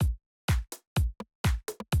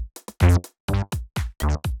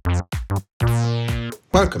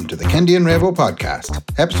Welcome to the Kendi and Ravo podcast,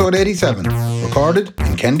 episode 87, recorded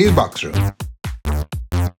in Kendi's box room.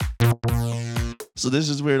 So this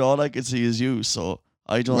is weird. All I can see is you. So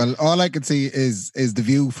I don't. Well, all I can see is the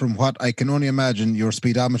view from what I can only imagine your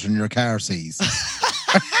speedometer in your car sees.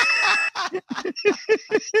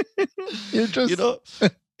 You're just... You know,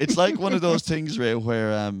 it's like one of those things, Ray,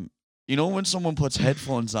 where you know when someone puts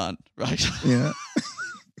headphones on, right? Yeah.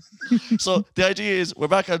 So the idea is we're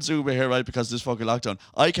back on Zoom here, right? Because this fucking lockdown.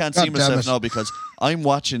 I can't see God damn myself it. now because I'm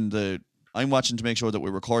watching to make sure that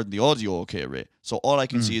we're recording the audio okay, Ray. So all I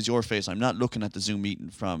can see is your face. I'm not looking at the Zoom meeting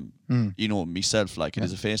from you know, myself like it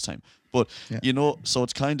is a FaceTime. But you know, so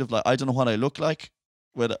it's kind of like I don't know what I look like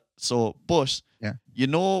with you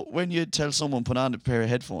know when you tell someone put on a pair of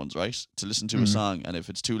headphones, right, to listen to a song, and if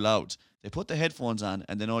it's too loud, they put the headphones on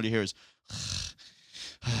and then all you hear is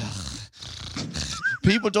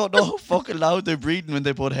people don't know how fucking loud they're breathing when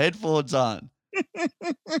they put headphones on.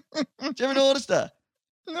 Did you ever notice that?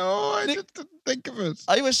 No, I just didn't think of it.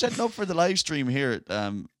 I was setting up for the live stream here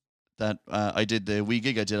that I did the wee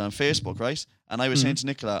gig I did on Facebook, right? And I was saying to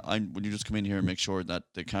Nicola, when you just come in here and make sure that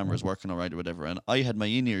the camera's working all right or whatever, and I had my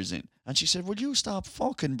in-ears in. And she said, "Will you stop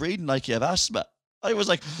fucking breathing like you have asthma?" I was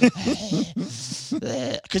like,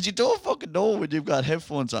 because you don't fucking know when you've got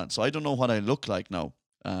headphones on. So I don't know what I look like now.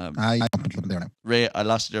 I'm there now. Ray, I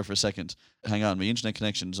lost you there for a second. Hang on, my internet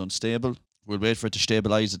connection is unstable. We'll wait for it to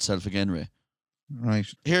stabilise itself again, Ray. Right.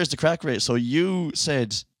 Here's the crack, Ray. So you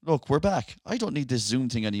said, look, we're back. I don't need this Zoom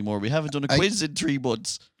thing anymore. We haven't done a quiz in 3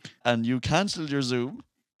 months. And you cancelled your Zoom.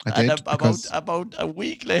 I did. About a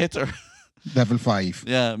week later. Level 5.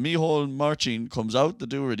 Yeah, Mihal Marcin comes out the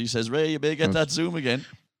door and he says, "Ray, you may get that Zoom again."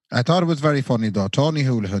 I thought it was very funny though. Tony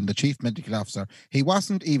Houlihan, the chief medical officer, he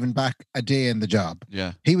wasn't even back a day in the job.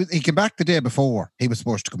 Yeah. He came back the day before he was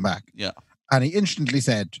supposed to come back. Yeah. And he instantly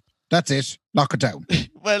said, "That's it, lock it down."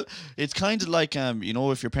 Well, it's kind of like you know,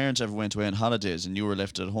 if your parents ever went away on holidays and you were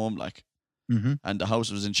left at home, like, and the house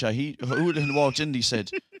was in Shahi, Houlihan walked in and he said,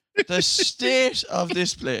 "The state of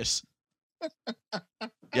this place.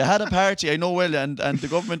 You had a party, I know well, and the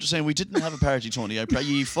government was saying we didn't have a party, Tony. I pray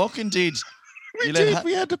you fucking did. We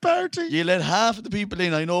had a party. You let half of the people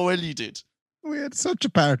in, I know well you did." We had such a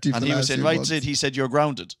party. And he was saying, right, Sid, he said, "You're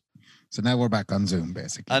grounded." So now we're back on Zoom,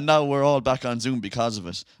 basically. And now we're all back on Zoom because of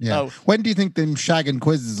it. Yeah. Now, when do you think them shagging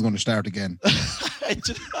quizzes is going to start again?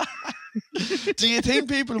 Do you think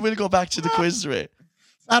people will go back to the quiz, Ray?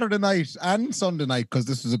 Saturday night and Sunday night, because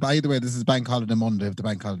this is, by the way, this is Bank Holiday Monday of the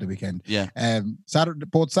Bank Holiday weekend. Yeah.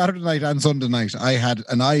 Both Saturday night and Sunday night, I had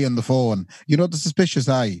an eye on the phone. You know, the suspicious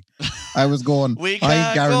eye. I was going, we I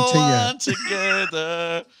can't guarantee go on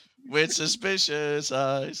together with suspicious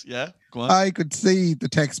eyes. Yeah, go on. I could see the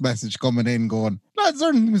text message coming in going, "Lads,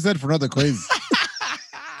 there's anything we said for another quiz."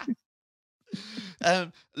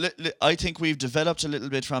 I think we've developed a little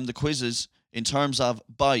bit from the quizzes in terms of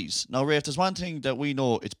buys. Now, Ray, if there's one thing that we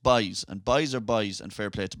know, it's buys. And buys are buys, and fair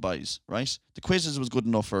play to buys, right? The quizzes was good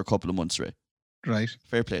enough for a couple of months, Ray. Right.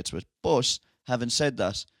 Fair play to it. But, having said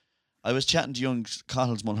that, I was chatting to young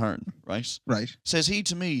Cahill Mulhern, right? Right. Says he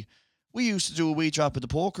to me, "We used to do a wee drop of the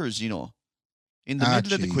pokers, you know, in the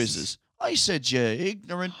middle of the quizzes." I said, "Yeah,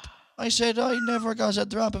 ignorant." I said, "I never got a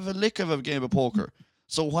drop of a lick of a game of poker."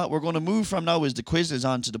 So what we're going to move from now is the quizzes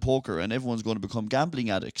onto the poker, and everyone's going to become gambling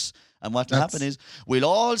addicts. And what will happen is we'll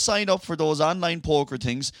all sign up for those online poker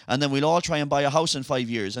things, and then we'll all try and buy a house in 5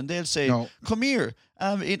 years. And they'll say, "Come here,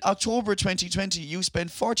 in October 2020, you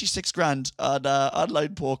spent 46 grand on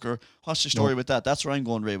online poker. What's the story with that?" That's where I'm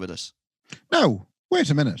going, Ray, with this. No, wait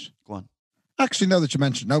a minute. Go on. Actually, now that you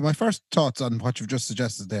mentioned, now my first thoughts on what you've just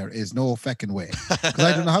suggested there is no feckin' way. Because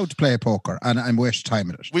I don't know how to play poker and I'm wasting time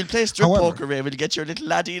in it. We'll play strip poker, Ray. We'll get your little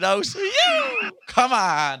laddie out. Come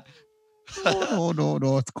on.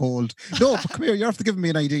 No, it's cold. No, but come here, you have to give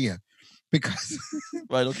me an idea. Because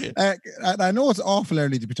right, okay. And I know it's awful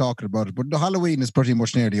early to be talking about it, but the Halloween is pretty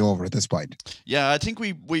much nearly over at this point. Yeah, I think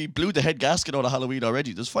we blew the head gasket out of Halloween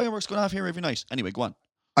already. There's fireworks going off here every night. Anyway, go on.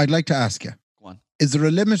 I'd like to ask you. Go on. Is there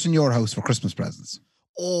a limit in your house for Christmas presents?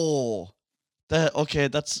 Oh, okay.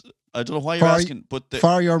 That's, I don't know why you're asking, but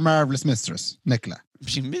for your marvelous mistress, Nicola.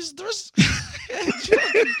 Mistress?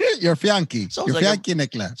 Your fiancé. Your like fiancé,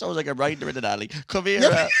 Nicola. Sounds like I'm riding her in an alley. Come here.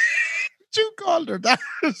 You called her that.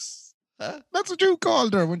 That's what you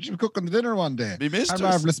called her when she was cooking the dinner one day. Me mistress. Our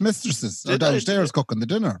marvelous mistresses are downstairs cooking the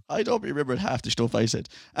dinner. I don't remember half the stuff I said.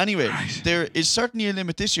 Anyway, There is certainly a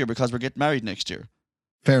limit this year because we're getting married next year.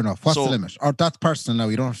 Fair enough. What's the limit? Or that's personal now.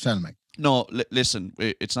 You don't have to tell me. No, listen,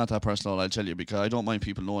 it's not that personal, I'll tell you, because I don't mind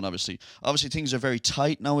people knowing, obviously. Obviously, things are very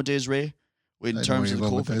tight nowadays, Ray, in terms of the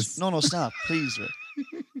COVID. No, stop, please, Ray.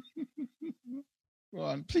 Go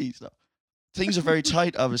on. Please, no. Things are very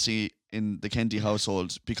tight, obviously, in the Kennedy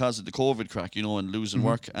household because of the COVID crack, you know, and losing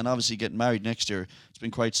work, and obviously getting married next year. It's been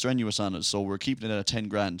quite strenuous on us, so we're keeping it at 10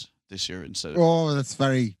 grand this year instead. Oh, that's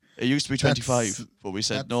very. It used to be 25, but we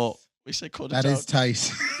said no. We said cut it down. That is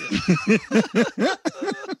tight.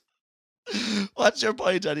 What's your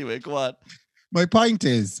point anyway? Go on. My point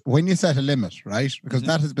is, when you set a limit, right? Because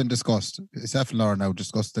that has been discussed. Myself and Laura now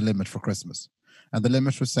discussed the limit for Christmas. And the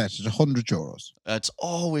limit was set at €100. It's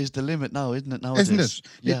always the limit now, isn't it? Nowadays? Isn't it?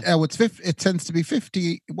 Yeah. It's 50, it tends to be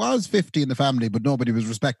 50. It was 50 in the family, but nobody was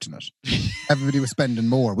respecting it. Everybody was spending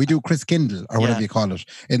more. We do Chris Kindle, or whatever you call it,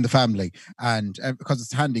 in the family. And because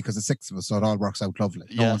it's handy, because it's 6 of us, so it all works out lovely.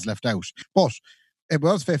 No one's left out. But it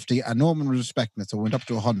was 50 and no one was respecting it, so it went up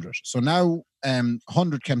to 100. So now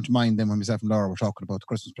 100 came to mind then when myself and Laura were talking about the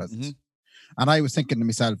Christmas presents. And I was thinking to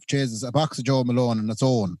myself, Jesus, a box of Joe Malone on its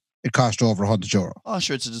own, it cost over €100. Oh,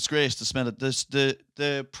 sure, it's a disgrace to smell it.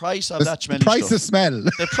 The price of that smelling price stuff. of smell.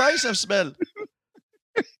 The price of smell.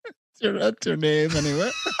 That's your name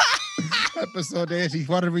anyway. Episode 80.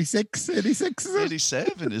 What are we? 86 is it?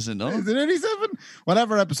 87, is it? No, is it 87?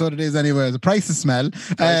 Whatever episode it is anyway. The price of smell.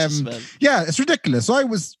 Smell. Yeah, it's ridiculous. So I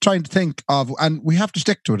was trying to think of, and we have to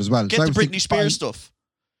stick to it as well. Get so the Britney Spears stuff.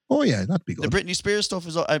 Oh yeah, that'd be good. The Britney Spears stuff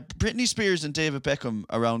is Britney Spears and David Beckham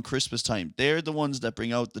around Christmas time. They're the ones that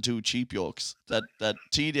bring out the two cheap yokes that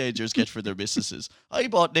teenagers get for their missuses. I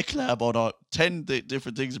bought Nicola about 10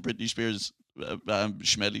 different things of Britney Spears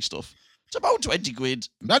schmelly stuff. It's about 20 quid.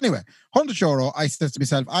 Anyway, €100. I said to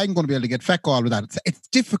myself, I'm going to be able to get feck all with that. It's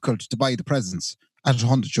difficult to buy the presents at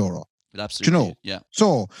 €100. It absolutely. Do you know? Yeah.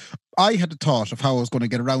 So I had the thought of how I was going to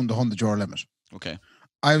get around the €100 limit. Okay.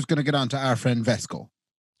 I was going to get on to our friend Vesco.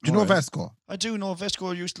 Do you know Vesco? I do know.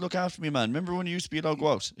 Vesco used to look after me, man. Remember when you used to be allowed to go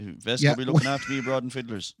out? Vesco be looking after me abroad in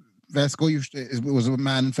Fiddlers. Vesco was a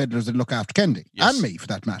man in Fiddlers that look after Kendi and me, for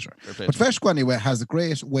that matter. But Vesco, anyway, has a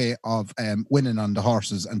great way of winning on the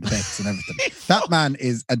horses and the bets and everything. That man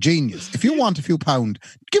is a genius. If you want a few pound,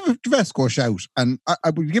 give Vesco a shout. And I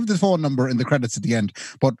will give the phone number in the credits at the end.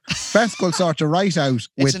 But Vesco will sort of write out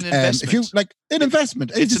with, an investment. If you like, an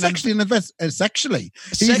investment. It's actually an investment. Sexually.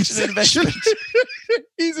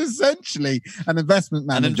 He's essentially an investment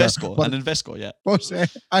manager. An Invesco, yeah. But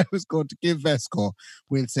I was going to give Vesco,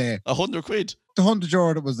 we'll say, 100 quid. The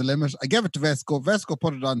 €100 was the limit. I gave it to Vesco. Vesco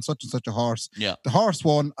put it on such and such a horse. Yeah. The horse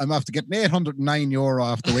won. I'm after getting €809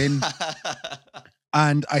 off the win.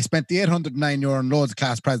 And I spent the €809 on loads of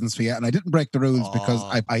class presents for you, and I didn't break the rules because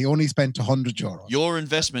I only spent €100. Your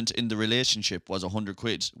investment in the relationship was 100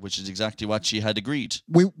 quid, which is exactly what she had agreed.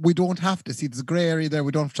 We don't have to see. There's a grey area there.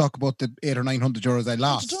 We don't have to talk about the €800 or €900 I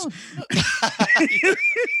lost.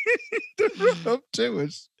 Up to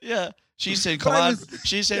it. Yeah. She said, "Come on."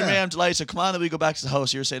 She said, "Ray, I'm delighted. Come on, and we go back to the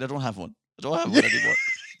house." You're saying, "I don't have one. I don't have one anymore."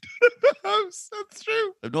 House, that's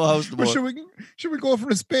true. I have no house anymore. Should we go for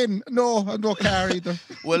a spin? No, I have no car either.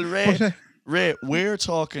 Well, Ray, we're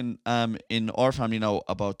talking in our family now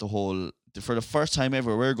about the whole. For the first time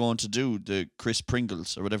ever, we're going to do the Chris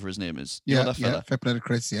Pringles or whatever his name is. You know that fella? Fair play to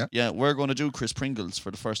Chris. Yeah. Yeah, we're going to do Chris Pringles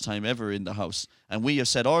for the first time ever in the house, and we have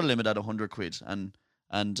set our limit at 100 quid, and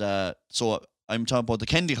so I'm talking about the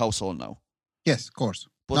Kendi household now. Yes, of course.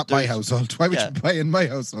 But not my household. Why would you buy in my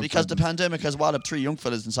household? Because the pandemic has walloped 3 young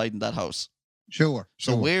fellas inside in that house. Sure.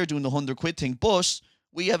 So we're doing the 100 quid thing. But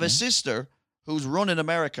we have a sister who's running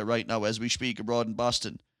America right now as we speak abroad in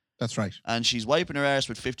Boston. That's right. And she's wiping her arse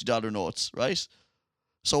with $50 notes, right?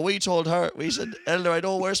 So we told her, we said, Elder, I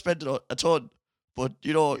know we're spending a ton, but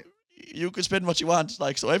you know, you can spend what you want.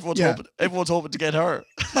 Like, so everyone's hoping to get her.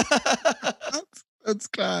 That's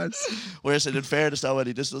class. Whereas in fairness now,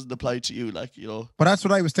 Eddie, this doesn't apply to you, like, you know. But that's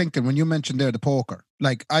what I was thinking when you mentioned there the poker.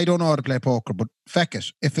 Like, I don't know how to play poker, but feck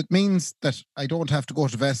it. If it means that I don't have to go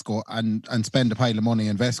to Vesco and spend a pile of money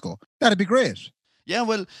in Vesco, that'd be great. Yeah,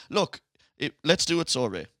 well, look, let's do it so,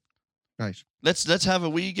 Ray. Right. Let's have a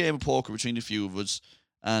wee game of poker between a few of us,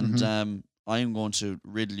 and I'm going to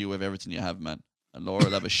riddle you of everything you have, man. And Laura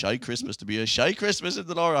will have a shy Christmas to be a shy Christmas in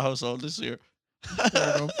the Laura household this year.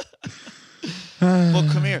 Fair enough. But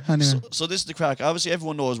come here. Anyway. So this is the crack. Obviously,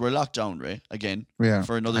 everyone knows we're locked down, Ray, again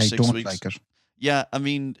for another 6 don't weeks. like it. Yeah, I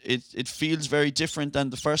mean, it feels very different than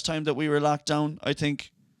the first time that we were locked down, I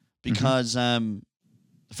think, because the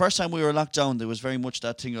first time we were locked down, there was very much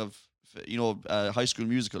that thing of, you know, High School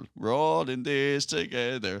Musical. We're all in this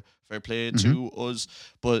together. Fair play to us.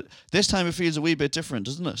 But this time it feels a wee bit different,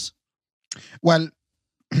 doesn't it? Well,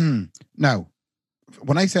 now,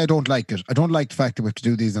 when I say I don't like it, I don't like the fact that we have to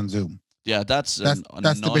do these on Zoom. Yeah, that's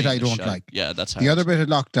the bit I don't like. Yeah, that's hard. The other bit of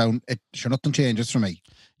lockdown, nothing changes for me.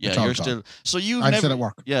 Yeah, It's all you're gone. still. So you've I'm never. still at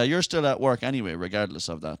work. Yeah, you're still at work anyway, regardless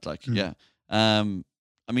of that. Like, Mm. yeah.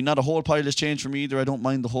 I mean, not a whole pile has changed for me either. I don't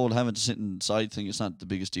mind the whole having to sit inside thing. It's not the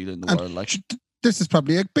biggest deal in the And world. Like, this is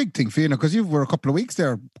probably a big thing for you, because you were a couple of weeks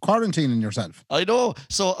there quarantining yourself. I know.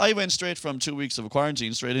 So I went straight from 2 weeks of a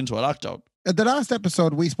quarantine straight into a lockdown. At the last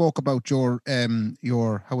episode, we spoke about your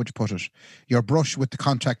how would you put it? Your brush with the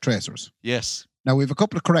contact tracers. Yes. Now, we have a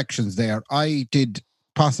couple of corrections there. I did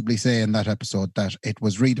possibly say in that episode that it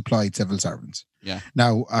was redeployed civil servants. Yeah.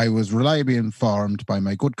 Now, I was reliably informed by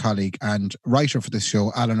my good colleague and writer for this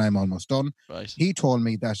show, Alan I'm Almost Done. Right. He told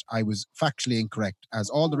me that I was factually incorrect, as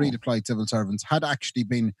all the redeployed civil servants had actually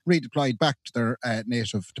been redeployed back to their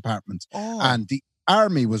native departments. And the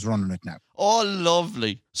army was running it now. Oh,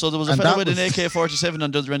 lovely. So there was a And fellow that with an was- AK-47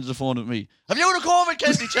 on the other end of the phone with me. Have you had a COVID,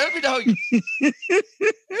 Kenny? Tell me now.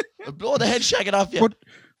 I'll blow the head shagging off you.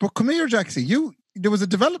 But come here, Jaxie. There was a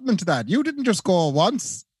development to that. You didn't just go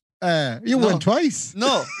once. You went twice.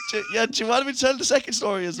 No. Do you want me to tell the second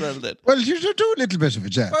story as well then? Well, you should do a little bit of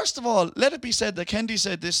it, yeah. First of all, let it be said that Kendi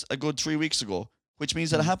said this a good 3 weeks ago, which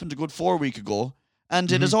means that it happened a good 4 weeks ago.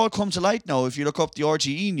 And it has all come to light now. If you look up the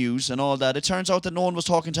RTE news and all that, it turns out that no one was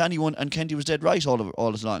talking to anyone and Kendi was dead right all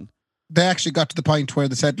along. They actually got to the point where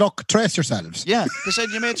they said, look, trace yourselves. Yeah, they said,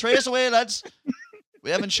 you may trace away, lads. We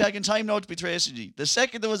haven't shagging time now to be tracing you. The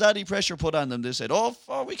second there was any pressure put on them, they said, oh,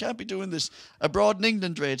 we can't be doing this. Abroad in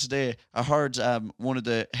England today, I heard one of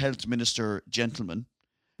the health minister gentlemen,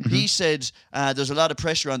 he said there's a lot of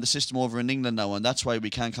pressure on the system over in England now, and that's why we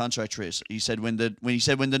can't contract trace. He said when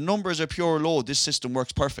the numbers are pure low, this system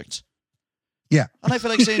works perfect. Yeah. And I feel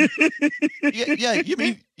like saying, yeah, you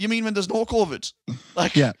mean when there's no COVID?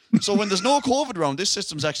 Like, Yeah. So when there's no COVID around, this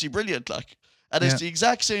system's actually brilliant. Like, and it's the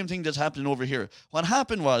exact same thing that's happening over here. What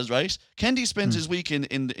happened was, right, Kendi spends his week in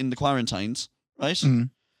the quarantines, right?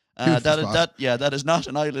 That is not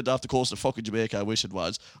an island off the coast of fucking Jamaica. I wish it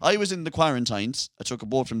was. I was in the quarantines. I took a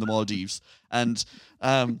boat from the Maldives, and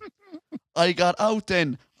I got out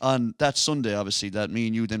then on that Sunday, obviously, that me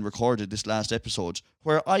and you then recorded this last episode,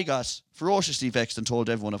 where I got ferociously vexed and told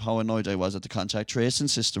everyone of how annoyed I was at the contact tracing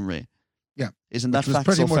system, Ray. Yeah. Isn't that Which was fact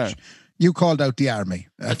pretty so much, far? you called out the army,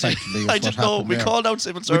 effectively. I didn't know. We called out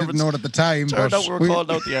civil We servants. didn't know it at the time. Turned but out we were called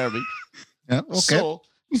out the army. Yeah, okay.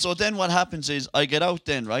 So then what happens is I get out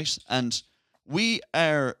then, right? And we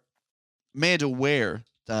are made aware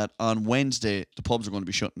that on Wednesday the pubs are going to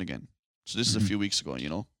be shutting again. So this is a few weeks ago,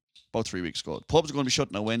 about 3 weeks ago. The pubs are going to be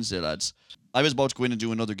shutting on Wednesday, lads. I was about to go in and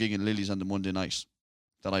do another gig in Lily's on the Monday night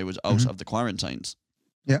that I was out of the quarantines.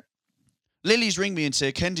 Yeah. Lily's ring me and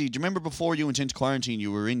say, Kendi, do you remember before you went into quarantine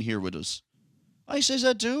you were in here with us? I says,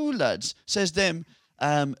 I do, lads. Says them,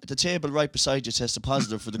 the table right beside you tested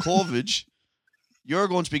positive for the COVID. You're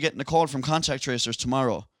going to be getting a call from contact tracers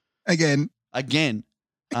tomorrow. Again.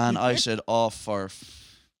 And I said,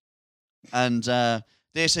 and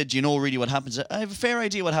they said, do you know really what happens? I have a fair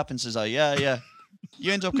idea what happens, says I. Yeah.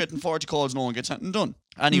 You end up getting 40 calls, no one gets anything done.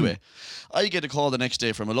 Anyway, I get a call the next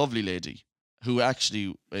day from a lovely lady who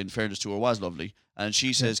actually, in fairness to her, was lovely. And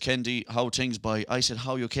she says, Kendi, how are things by? I said,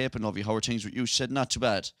 how you keeping, lovey? How are things with you? She said, not too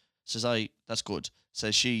bad. Says I, that's good.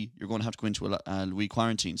 Says she, you're going to have to go into a wee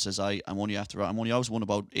quarantine. Says I'm only out one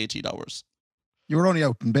about 18 hours. You were only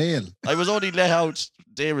out in bail. I was only let out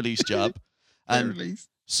day release job. And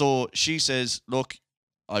so she says, look,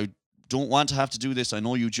 I don't want to have to do this. I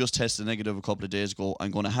know you just tested negative a couple of days ago.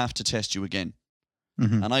 I'm going to have to test you again.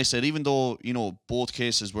 And I said, even though, both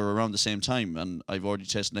cases were around the same time and I've already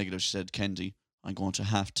tested negative, she said, Kendi, I'm going to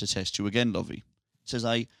have to test you again, lovey. Says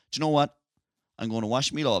I, do you know what? I'm going to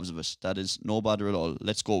wash me loves of it. That is no bother at all.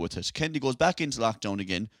 Let's go with it. Kendi goes back into lockdown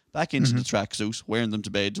again, back into the tracksuit, wearing them to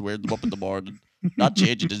bed, wearing them up in the morning, not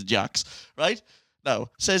changing his jacks, right? Now,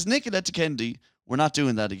 says Nicola to Kendi, we're not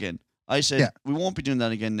doing that again. I said, we won't be doing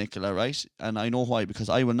that again, Nicola, right? And I know why, because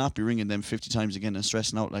I will not be ringing them 50 times again and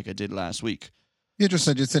stressing out like I did last week. You just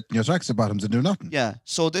said you'd sit in your tracksuit bottoms and do nothing. Yeah,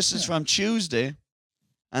 so this is from Tuesday,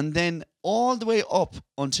 and then all the way up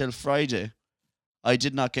until Friday, I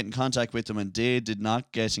did not get in contact with them, and they did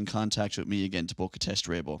not get in contact with me again to book a test,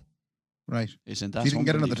 Raybo. Right. Isn't that You didn't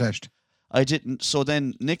get another test. I didn't. So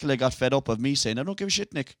then Nicola got fed up of me saying, I don't give a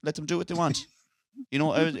shit, Nick. Let them do what they want.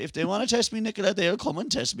 If they want to test me, Nicola, they'll come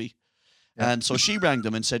and test me. Yeah. And so she rang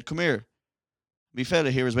them and said, come here. Me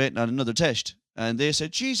fella here is waiting on another test. And they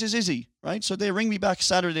said, Jesus, is he? Right? So they ring me back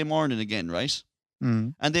Saturday morning again, right?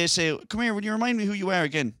 And they say, come here, will you remind me who you are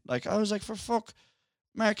again? Like, I was like, for fuck.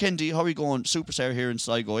 Mark Kendi, how are you going? Superstar here in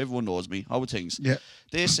Sligo. Everyone knows me. How are things? Yeah.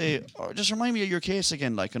 They say, just remind me of your case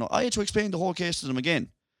again. Like, I had to explain the whole case to them again.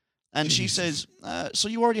 And she says, so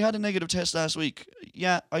you already had a negative test last week?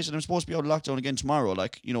 Yeah. I said, I'm supposed to be out of lockdown again tomorrow.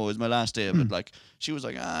 Like, is my last day of it. Like, she was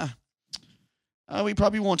like, we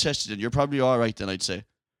probably won't test you then. You're probably all right then, I'd say.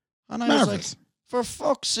 And I was like, for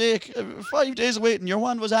fuck's sake, 5 days of waiting. Your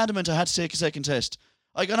one was adamant I had to take a second test.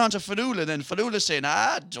 I got on to Fionnuala, then Fionnuala's saying,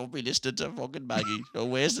 don't be listening to fucking Maggie.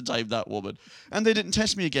 Don't waste the time, that woman. And they didn't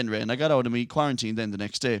test me again, Ray, and I got out of me quarantine then the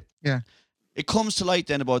next day. Yeah. It comes to light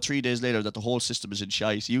then about 3 days later that the whole system is in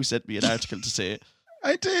shite. You sent me an article to say it.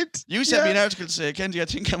 I did. You sent me an article to say, Kendi, I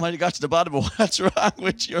think I might have got to the bottom of what's wrong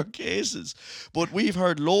with your cases. But we've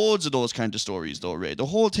heard loads of those kind of stories, though, Ray. The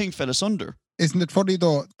whole thing fell asunder. Isn't it funny,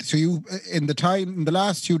 though? So you, in the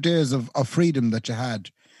last few days of freedom that you had,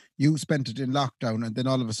 you spent it in lockdown, and then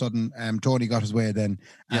all of a sudden, Tony got his way then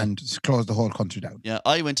and closed the whole country down. Yeah,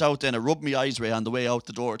 I went out then, I rubbed my eyes, Ray, on the way out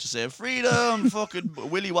the door to say, freedom, fucking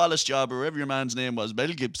Willie Wallace job, or whatever your man's name was, Mel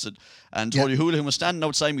Gibson. And Tony Houlihan was standing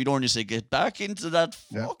outside my door and he said, get back into that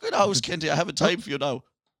fucking house, Kenty. I haven't time for you now.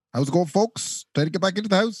 How's it going, folks? Trying to get back into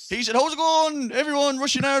the house? He said, how's it going? Everyone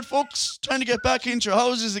rushing out, folks. Trying to get back into your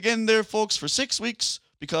houses again there, folks, for 6 weeks.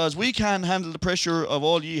 Because we can't handle the pressure of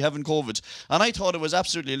all ye having COVID. And I thought it was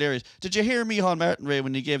absolutely hilarious. Did you hear Micheál Martin, Ray,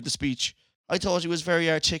 when he gave the speech? I thought he was very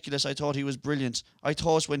articulate. I thought he was brilliant. I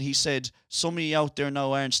thought when he said, some of ye out there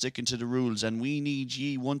now aren't sticking to the rules and we need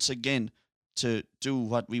ye once again to do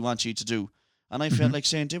what we want ye to do. And I felt like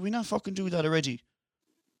saying, did we not fucking do that already?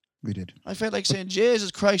 We did. I felt like saying,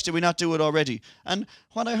 Jesus Christ, did we not do it already? And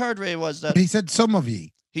what I heard, Ray, was that... But he said some of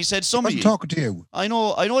ye. He said some of ye. I wasn't talking to you. I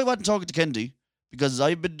know he wasn't talking to Kendi. Because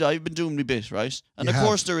I've been doing my bit, right? And of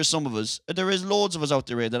course there is some of us, there is loads of us out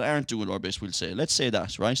there, Ray, that aren't doing our bit, we'll say. Let's say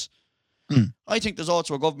that, right? I think there's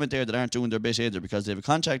also a government there that aren't doing their bit either because they have a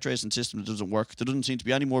contact tracing system that doesn't work. There doesn't seem to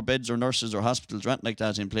be any more beds or nurses or hospitals or anything like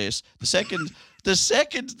that in place. The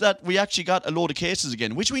second that we actually got a load of cases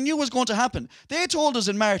again, which we knew was going to happen, they told us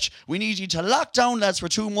in March, we need you to lock down, lads, for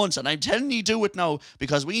 2 months. And I'm telling you, do it now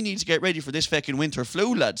because we need to get ready for this fucking winter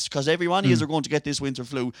flu, lads. Because every one of you are going to get this winter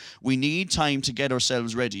flu. We need time to get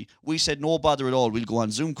ourselves ready. We said, no bother at all. We'll go on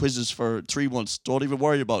Zoom quizzes for 3 months. Don't even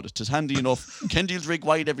worry about it. It's handy enough. Kendy'll drink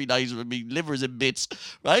wine every night with me, livers in bits,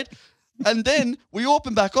 right? And then we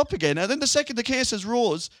open back up again. And then the second the cases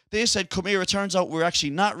rose, they said, come here, it turns out we're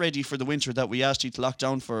actually not ready for the winter that we asked you to lock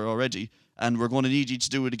down for already. And we're going to need you to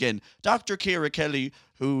do it again. Dr. Ciara Kelly,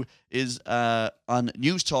 who is on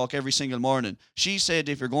News Talk every single morning, she said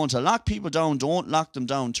if you're going to lock people down, don't lock them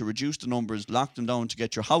down to reduce the numbers, lock them down to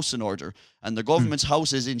get your house in order. And the government's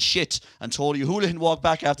house is in shit. And Tony Houlihan walked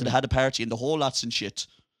back after they had a party and the whole lot's in shit.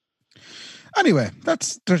 Anyway,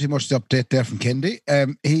 that's pretty much the update there from Kendi.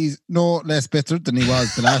 He's no less bitter than he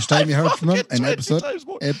was the last time you heard from him in episode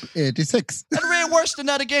 86. And way worse than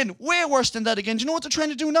that again. Way worse than that again. Do you know what they're trying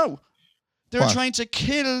to do now? They're trying to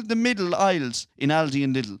kill the middle aisles in Aldi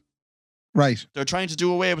and Lidl. Right. They're trying to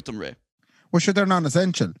do away with them, Ray. Well, sure, they're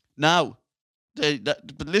non-essential. Now,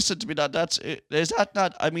 but listen to me, is that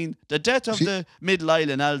not, I mean, the death of the middle aisle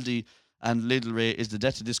in Aldi and Lidl, Ray, is the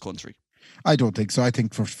death of this country. I don't think so. I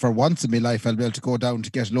think for once in my life, I'll be able to go down to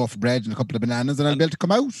get a loaf of bread and a couple of bananas, and I'll be able to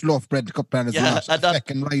come out, loaf of bread and a couple of bananas, and not a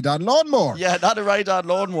fucking ride-on lawnmower. Yeah, not a ride-on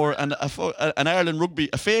lawnmower, and a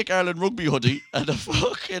fake Ireland rugby hoodie, and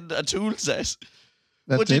a tool set.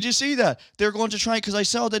 But did you see that? They're going to try, because I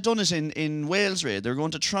saw they've done it in Wales, Ray. They're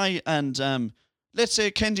going to try and, let's say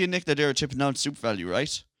Kendi and Nick, they're tipping down Super Value,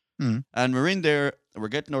 right? And we're in there, we're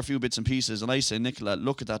getting our few bits and pieces, and I say, Nicola,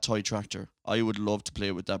 look at that toy tractor. I would love to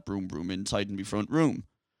play with that broom inside in my front room.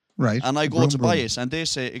 Right. And I go to buy it, and they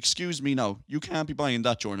say, excuse me now, you can't be buying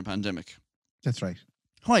that during a pandemic. That's right.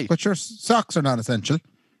 Why? But your socks are non-essential.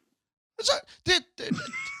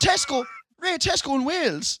 Tesco in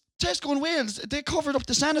Wales, they covered up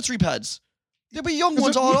the sanitary pads. There'll be young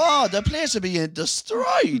ones the place will be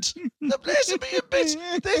destroyed. The place will be in bits.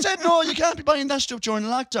 They said, no, you can't be buying that stuff during the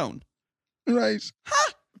lockdown. Right.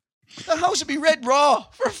 Huh? The house would be red raw,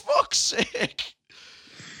 for fuck's sake.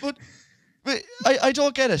 But I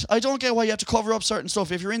don't get it. I don't get why you have to cover up certain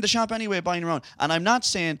stuff if you're in the shop anyway buying around. And I'm not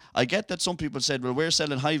saying, I get that some people said, well, we're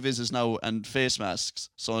selling high-vises now and face masks.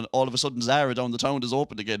 So all of a sudden Zara down the town is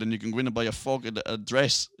open again and you can go in and buy a fucking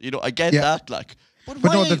dress. You know, I get that, like. But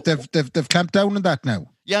no, they've clamped down on that now.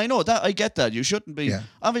 Yeah, I know that. I get that. You shouldn't be. Yeah.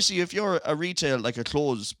 Obviously, if you're a retail, like a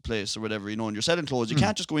clothes place or whatever, you know, and you're selling clothes, you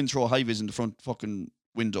can't just go in and throw a high-vis in the front fucking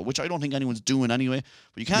window, which I don't think anyone's doing anyway.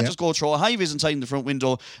 But you can't just go throw a high-vis inside in the front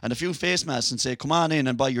window and a few face masks and say, come on in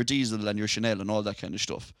and buy your Diesel and your Chanel and all that kind of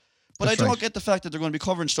stuff. But I don't get the fact that they're going to be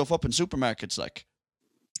covering stuff up in supermarkets, like.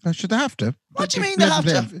 Should they have to? What do you mean they have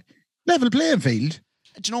to? Level playing field.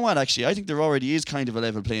 Do you know what, actually? I think there already is kind of a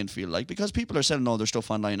level playing field, like, because people are selling all their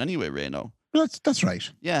stuff online anyway, Ray, now. That's right.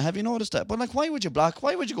 Yeah, have you noticed that? But, like, why would you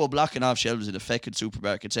go blocking off shelves in a fucking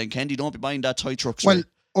supermarket saying, Kendi, don't be buying that toy trucks? Well,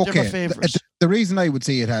 They're my okay. favourites. The reason I would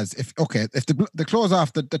see it as, if the close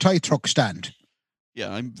off the toy truck stand.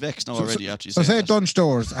 Yeah, I'm vexed now already after you So say that. Dunnes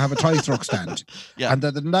Stores have a toy truck stand. Yeah. And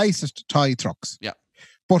they're the nicest toy trucks. Yeah.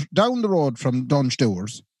 But down the road from Dunnes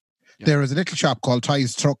Stores, there is a little shop called Toy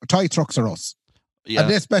Trucks Are Us. Yeah. And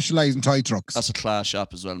they specialise in toy trucks. That's a class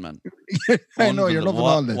shop as well, man. I know, you're loving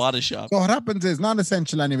all this. What a shop. So what happens is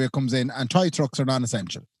non-essential anyway comes in, and toy trucks are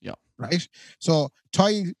non-essential. Yeah. Right? So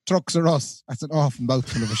Toy Trucks Are Us, that's an awful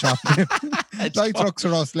mouthful of a shop. Toy Trucks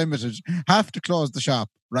Are Us Limited have to close the shop,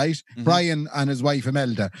 right? Mm-hmm. Brian and his wife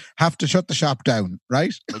Imelda have to shut the shop down,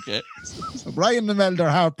 right? Okay. So Brian and Imelda are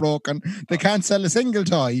heartbroken. They can't sell a single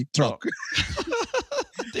toy truck.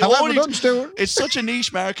 It's such a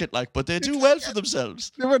niche market, like, but they do well for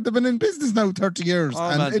themselves. They've been in business now 30 years,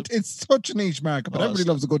 and it's such a niche market, but everybody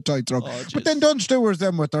loves a good toy truck. But then Dunnes Stores,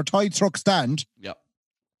 then with their toy truck stand,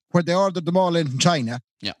 where they ordered them all in from China,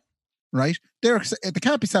 right? They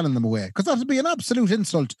can't be selling them away, because that would be an absolute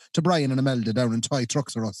insult to Brian and Imelda down in Toy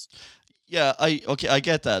Trucks Are Us. Yeah, I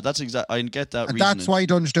get that. That's exactly. I get that. And that's why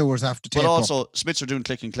Dunnes Stores have to take. But also, Smiths are doing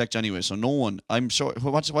click and collect anyway, so no one. I'm sure.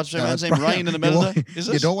 What's their man's name? Ryan and Imelda. Is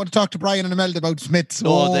it? You don't want to talk to Brian and Imelda about Smiths.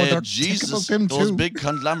 Oh, they're Jesus, those big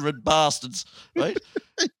conglomerate bastards, right?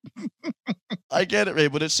 I get it, Ray,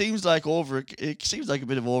 but it seems like a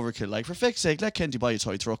bit of overkill. Like, for fuck's sake, let Kenty buy a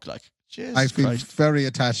toy truck, like. Jesus I feel Christ. very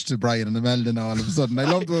attached to Brian and Imelda now all of a sudden. I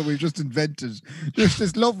love the way we've just invented just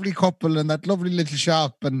this lovely couple and that lovely little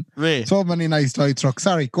shop and Ray, so many nice toy trucks.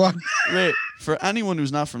 Sorry, go on. Ray, for anyone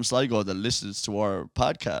who's not from Sligo that listens to our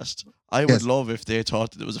podcast, I would love if they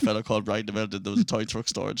thought that there was a fellow called Brian Imelda and there was a toy truck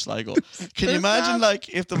store in Sligo. Can you imagine, like,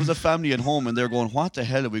 if there was a family at home and they're going, what the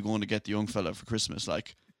hell are we going to get the young fella for Christmas?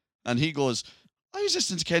 Like, and he goes, I was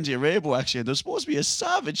listening to Kenji Arabo actually, and there's supposed to be a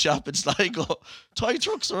savage shop in Sligo. Toy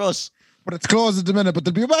Trucks Are Us. But it's closed at the minute, but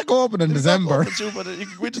they'll be back open in December. Too, but you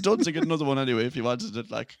can go into Duns and get another one anyway if you wanted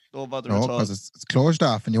it. Like, no bother at all. because it's closed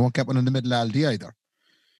off and you won't get one in the middle of Aldi either.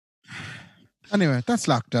 Anyway, that's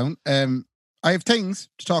lockdown. I have things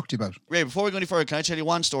to talk to you about. Ray, before we go any further, can I tell you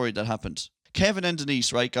one story that happened? Kevin and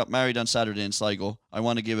Denise, right, got married on Saturday in Sligo. I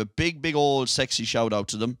want to give a big old sexy shout out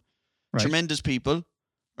to them. Right. Tremendous people,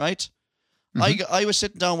 right? Mm-hmm. I was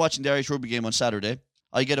sitting down watching the Irish rugby game on Saturday.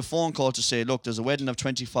 I get a phone call to say, look, there's a wedding of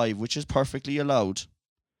 25, which is perfectly allowed.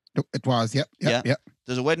 It was, yeah.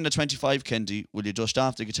 There's a wedding of 25, Kendi. Will you dust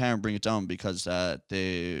off the guitar and bring it down because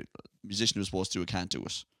the musician who was supposed to do it can't do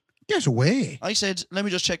it? Get away. I said, let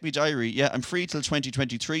me just check my diary. Yeah, I'm free till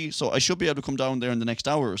 2023, so I should be able to come down there in the next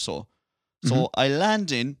hour or so. So I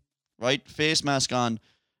land in, right, face mask on,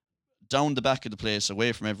 down the back of the place,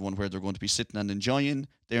 away from everyone where they're going to be sitting and enjoying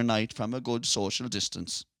their night from a good social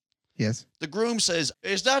distance. Yes. The groom says,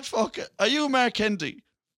 are you Mark Kendi?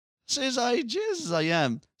 Says I, Jesus, I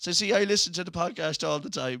am. Says he, I listen to the podcast all the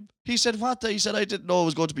time. He said, what? He said, I didn't know it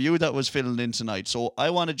was going to be you that was filling in tonight. So I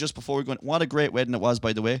wanted, just before we go, what a great wedding it was,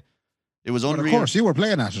 by the way. It was unreal. Well, of course, you were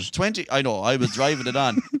playing at it. I know, I was driving it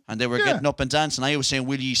on and they were getting up and dancing. I was saying,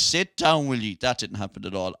 will ye sit down, will ye? That didn't happen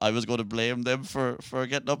at all. I was going to blame them for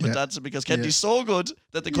getting up and dancing because Kenty's so good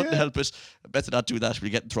that they couldn't help it. I better not do that,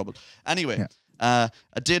 we'll get in trouble. Anyway, I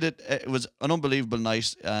did it. It was an unbelievable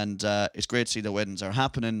night and it's great to see the weddings are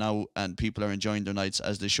happening now and people are enjoying their nights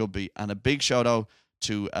as they should be. And a big shout out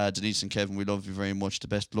to Denise and Kevin. We love you very much. The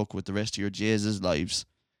best luck with the rest of your Jesus lives.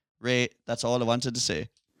 Ray, that's all I wanted to say.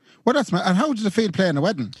 Well, and how did it feel playing a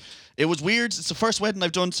wedding? It was weird. It's the first wedding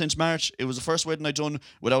I've done since March. It was the first wedding I've done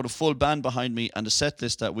without a full band behind me and a set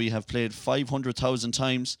list that we have played 500,000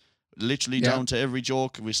 times, literally down to every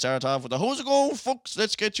joke. We start off with how's it going, fucks?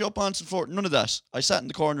 Let's get you up on some fort. None of that. I sat in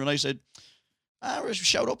the corner and I said,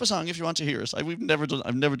 shout up a song if you want to hear it. I've never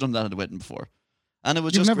done that at a wedding before. And it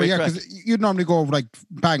was just great crack. Because you'd normally go like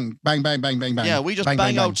bang, bang, bang, bang, bang, bang. Yeah, we just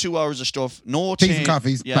bang out 2 hours of stuff. No teas and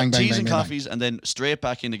coffees. Yeah, bang, bang, teas bang, and bang, coffees, and then straight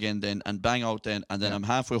back in again then, and bang out then, and then I'm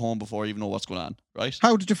halfway home before I even know what's going on, right?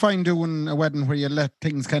 How did you find doing a wedding where you let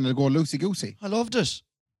things kind of go loosey-goosey? I loved it.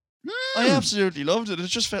 I absolutely loved it. It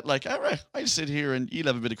just felt like, all right, I'll sit here and you'll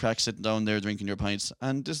have a bit of crack sitting down there drinking your pints,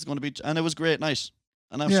 and this is going to be, and it was great night.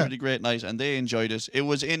 An absolutely great night, and they enjoyed it. It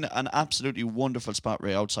was in an absolutely wonderful spot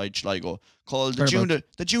right outside Sligo called the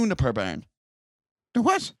Juniper Barn. The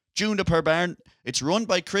what? Juniper Barn. It's run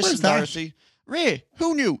by Chris and Dorothy. Ray,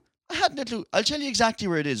 who knew? I hadn't a clue. I'll tell you exactly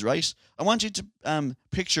where it is, right? I want you to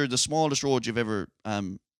picture the smallest road you've ever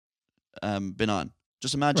been on.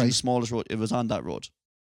 Just imagine the smallest road. It was on that road.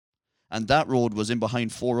 And that road was in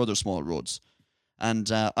behind 4 other small roads. And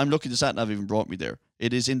I'm lucky the sat nav even brought me there.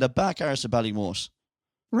 It is in the back arse of Ballymote.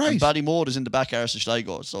 Right. And Ballymote is in the back arse of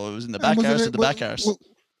Sligo. So it was in the back arse of the back arse.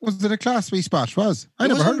 Was it a class wee spot? I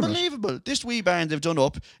never heard of it. Unbelievable. This wee barn they've done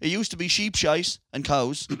up, it used to be sheep shite and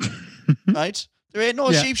cows. Right? There ain't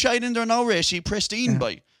no sheep shite in there now, Ray. She pristine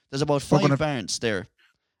by. There's about 5 barns there.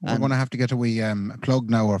 We're going to have to get a wee plug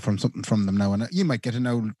now or from something from them now. And you might get a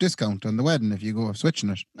no discount on the wedding if you go switching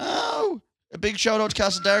it. No. A big shout out to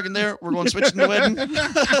Castledargan there. We're going switching the wedding.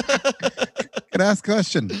 Can I ask a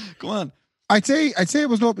question? Go on. I'd say it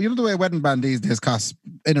was low. You know the way a wedding band these days costs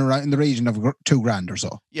in the region of $2,000 or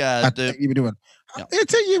so. Yeah, you were doing. Yeah.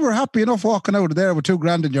 I'd say you were happy enough walking out of there with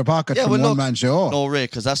 $2,000 in your pocket from one man show. No, Ray,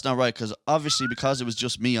 because that's not right. Because obviously, because it was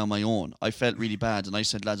just me on my own, I felt really bad, and I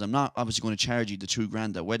said, lads, I'm not obviously going to charge you the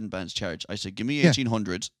 $2,000 that wedding bands charge. I said, give me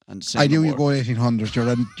 1,800, and I knew you go 1,800.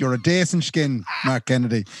 You're a decent skin, Mark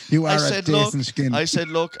Kennedy. You are a decent skin. I said,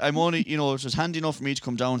 look, I'm only, it was handy enough for me to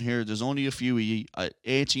come down here. There's only a few of ye.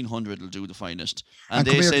 1,800 will do the finest. And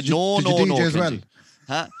they said, no. As well?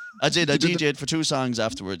 Huh? I did. I DJ'd for 2 songs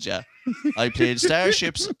afterwards, yeah. I played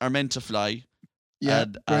Starships Are Meant to Fly. Yeah,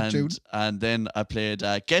 and then I played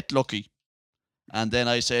Get Lucky. And then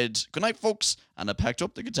I said, good night, folks. And I packed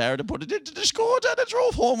up the guitar and put it into the Skoda and I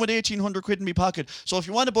drove home with 1,800 quid in my pocket. So if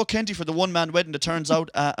you want to book Kenty for the one-man wedding, it turns out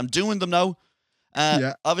I'm doing them now.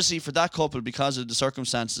 Obviously for that couple, because of the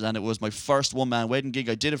circumstances, and it was my first one-man wedding gig,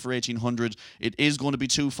 I did it for 1,800. It is going to be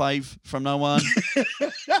 2,500 from now on.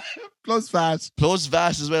 Plus VAT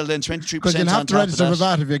as well, then 23%. Because you'll have to register for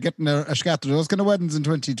VAT if you're getting a scatter those kind of weddings in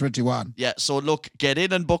 2021. Yeah, so look, get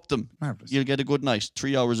in and book them. Marvelous. You'll get a good night.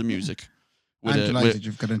 3 hours of music. I'm delighted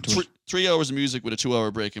you've got into it. 3 hours of music with a 2-hour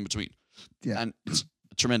break in between. Yeah. And it's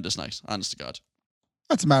a tremendous night, honest to God.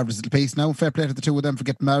 That's a marvellous little piece now. Fair play to the two of them for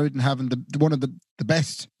getting married and having one of the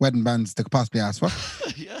best wedding bands they could possibly ask for.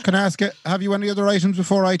 Yeah. Can I ask you, have you any other items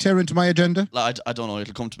before I tear into my agenda? I don't know.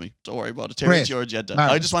 It'll come to me. Don't worry about it. Tear into your agenda.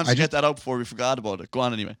 Marvelous. I just wanted to get that out before we forgot about it. Go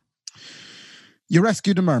on anyway. You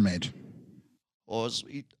rescued a mermaid. Oh,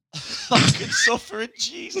 sweet. I could suffer it,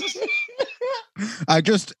 Jesus.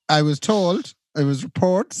 I was told, it was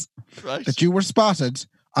reports that you were spotted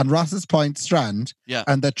on Ross's Point Strand,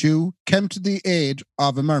 and that you came to the aid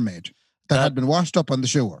of a mermaid that had been washed up on the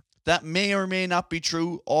shore. That may or may not be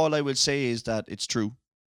true. All I will say is that it's true.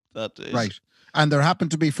 That is. Right. And there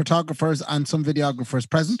happened to be photographers and some videographers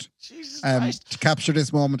present to capture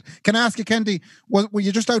this moment. Can I ask you, Kenty, were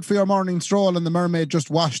you just out for your morning stroll and the mermaid just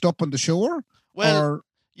washed up on the shore? Well,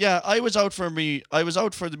 yeah, I was out for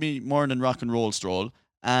the morning rock and roll stroll.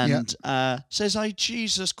 And says,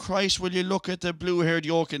 Jesus Christ, will you look at the blue-haired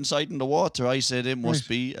yolk inside in the water? I said, it must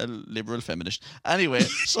be a liberal feminist. Anyway,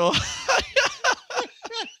 so...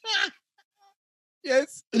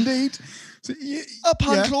 Yes, indeed. So,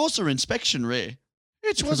 upon closer inspection, Ray,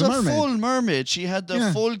 it was a full mermaid. She had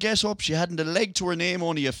the full get-up. She hadn't a leg to her name,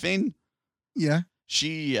 only a fin. Yeah.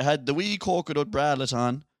 She had the wee polka dot bralette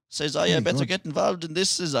on. Says, I better get involved in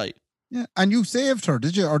this, says I. Yeah, and you saved her,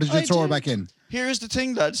 did you? Or did you throw her back in? Here's the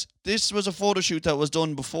thing, lads. This was a photo shoot that was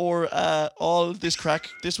done before all this crack.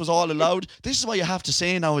 This was all allowed. This is what you have to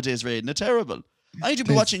say nowadays, Ray. Isn't it terrible? I do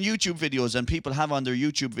be watching YouTube videos and people have on their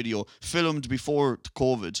YouTube video filmed before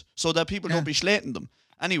COVID so that people don't be slating them.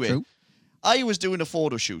 Anyway, I was doing a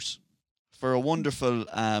photo shoot for a wonderful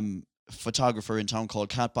photographer in town called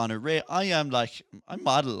Kat Bonner. Ray, I'm a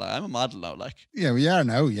model now, like. Yeah, we are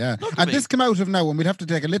now, yeah. And this came out of now, and we'd have to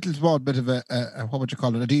take a little small bit of a what would you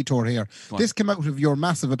call it, a detour here. This came out of your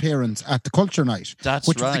massive appearance at the Culture Night.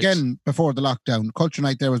 Which was again before the lockdown. Culture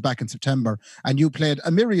Night there was back in September, and you played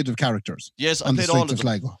a myriad of characters. Yes, I played all of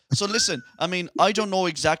them. So listen, I mean, I don't know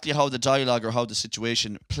exactly how the dialogue or how the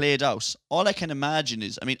situation played out. All I can imagine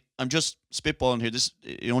is, I mean, I'm just spitballing here.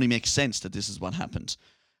 It only makes sense that this is what happened.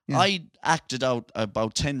 Yeah. I acted out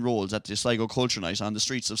about 10 roles at the Sligo Culture Night on the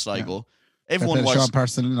streets of Sligo. Yeah. Everyone was... Sean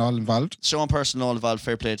Person all involved.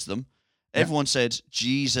 Fair play to them. Everyone said,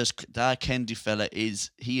 Jesus, that Kendy fella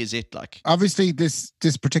he is it, like. Obviously, this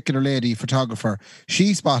particular lady, photographer,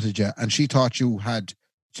 she spotted you and she thought you had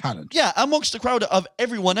talent. Yeah, amongst the crowd of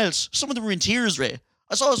everyone else. Some of them were in tears, Ray.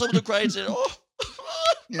 I saw some of the crowd say, oh...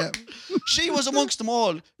 Yeah. She was amongst them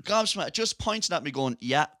all, gobsmacked, just pointing at me going,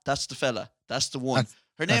 yeah, that's the fella. That's the one.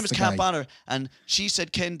 Her name is Kat Bonner, and she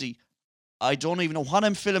said, Kendy, I don't even know what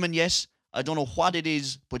I'm filming yet. I don't know what it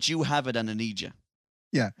is, but you have it and I need you.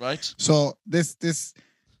 Yeah. Right? So this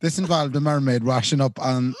involved a mermaid washing up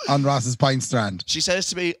on Ross's Point Strand. She says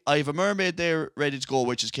to me, I have a mermaid there ready to go,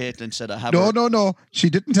 which is Caitlin said I have No.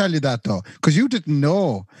 She didn't tell you that, though, because you didn't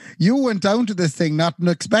know. You went down to this thing not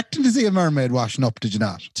expecting to see a mermaid washing up, did you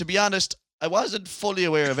not? To be honest, I wasn't fully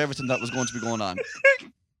aware of everything that was going to be going on.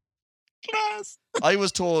 Class. I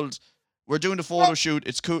was told we're doing a photo shoot.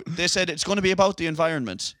 It's cool. They said it's going to be about the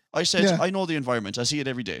environment. I said, Yeah. I know the environment. I see it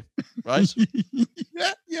every day. Right?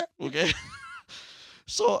 Yeah. Okay.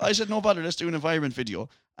 So I said, no bother, let's do an environment video.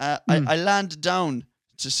 Mm. I landed down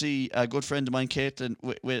to see a good friend of mine, Caitlin,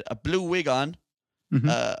 with a blue wig on,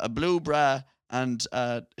 Mhm. a blue bra, and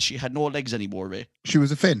she had no legs anymore, Ray. She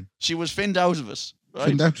was a Finn. She was finned out of it. Right?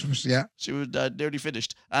 Finned out of us, yeah. She was nearly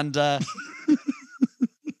finished. And I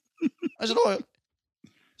said, oh,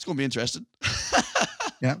 it's going to be interesting.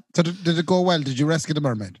 Yeah. So did it go well? Did you rescue the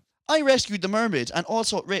mermaid? I rescued the mermaid, and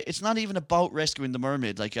also, Ray, it's not even about rescuing the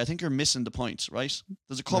mermaid. Like, I think you're missing the point, right?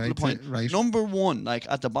 There's a couple of points. Right. Number one, like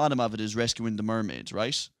at the bottom of it, is rescuing the mermaid,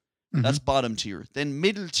 right? Mhm. That's bottom tier. Then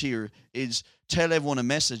middle tier is tell everyone a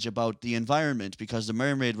message about the environment because the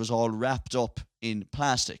mermaid was all wrapped up in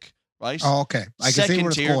plastic, right? Oh, okay. I can see Second where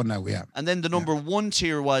it's tier. going now, yeah. And then the number one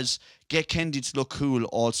tier was get Kendi to look cool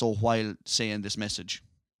also while saying this message.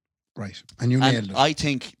 Right. And you And nailed it. I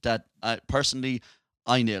think that, personally,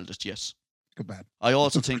 I nailed it, yes. Good bad. I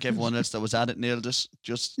also think everyone else that was at it nailed it,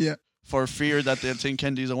 just Yeah. for fear that they'll think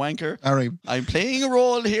Kendi's a wanker. All right. I'm playing a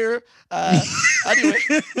role here. Anyway,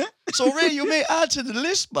 so Ray, you may add to the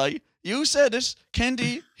list, by you said it.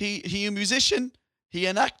 Kendi, he a musician, he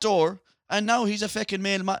an actor, and now he's a fucking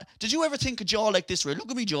male model. Did you ever think a jaw like this, Ray? Look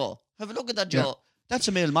at me jaw. Have a look at that jaw. Yeah. That's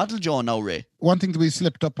a male model jaw now, Ray. One thing that we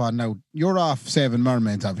slipped up on now, you're off saving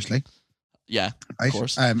mermaids, obviously. Yeah, Right? of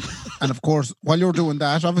course. And of course, while you're doing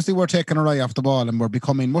that, obviously we're taking our eye off the ball and we're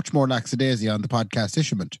becoming much more lackadaisy on the podcast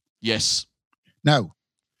issuement. Yes. Now,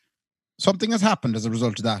 something has happened as a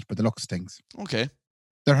result of that, by the looks of things. Okay.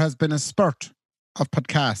 There has been a spurt of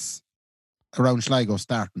podcasts around Sligo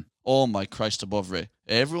starting. Oh my Christ above, Ray.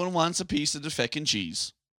 Everyone wants a piece of the feckin'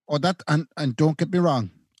 cheese. Oh, that and don't get me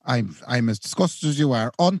wrong, I'm as disgusted as you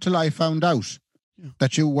are until I found out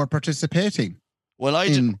that you were participating Well,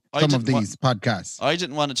 in some of these podcasts. I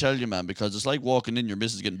didn't want to tell you, man, because it's like walking in, your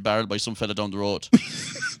missus getting barreled by some fella down the road.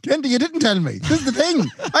 Kendi, you didn't tell me. This is the thing.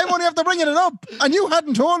 I'm only after bringing it up, and you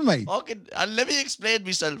hadn't told me. Okay, and let me explain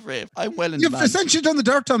myself, Ray. I'm well in You've demand. essentially done the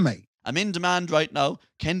dirt on me. I'm in demand right now.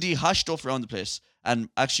 Kendi has stuff around the place. And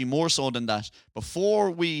actually more so than that,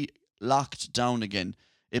 before we locked down again,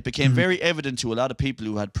 it became very evident to a lot of people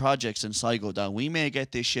who had projects in Sligo that we may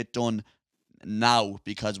get this shit done now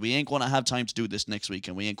because we ain't going to have time to do this next week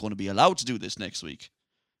and we ain't going to be allowed to do this next week.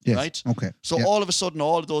 Yes. Right? Okay. So yeah. all of a sudden,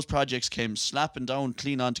 all of those projects came slapping down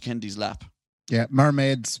clean onto Kendi's lap. Yeah,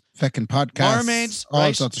 mermaids, fucking podcasts, Mermaids, all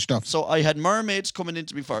right? sorts of stuff. So I had mermaids coming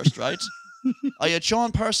into me first, right? I had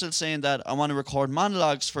Sean Purcell saying that I want to record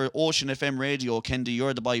monologues for Ocean FM radio. Kendi,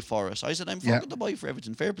 you're the boy for us. I said, I'm fucking the boy for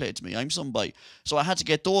everything. Fair play to me. I'm some boy. So I had to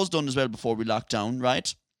get those done as well before we locked down,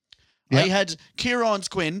 right? Yeah. I had Kieran's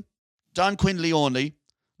Quinn, Don Quinn Leone,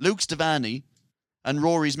 Luke Stevani, and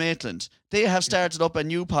Rory's Maitland. They have started up a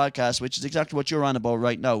new podcast, which is exactly what you're on about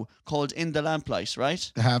right now, called In the Lamplight,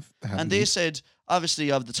 right? They have And they said,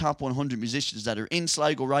 obviously, of the top 100 musicians that are in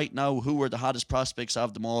Sligo right now, who are the hottest prospects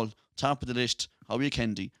of them all? Top of the list. How are you,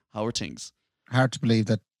 Kendi? How are things? Hard to believe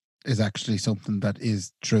that is actually something that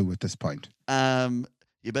is true at this point.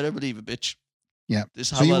 You better believe it, bitch. Yeah. This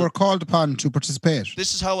is So how you I'll- were called upon to participate.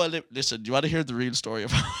 This is how I live. Listen, do you want to hear the real story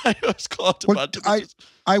of how I was called Well, upon to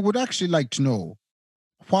I would actually like to know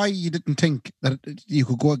why you didn't think that you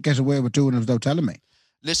could go get away with doing it without telling me.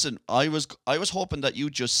 Listen, I was hoping that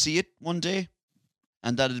you'd just see it one day,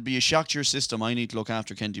 and that it'd be a shock to your system. I need to look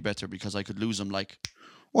after Kendi better because I could lose him. Like,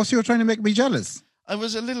 Oh, so you're trying to make me jealous? I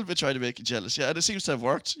was a little bit trying to make you jealous, yeah, and it seems to have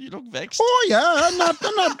worked. You look vexed. Oh yeah, I'm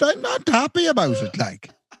not happy about it.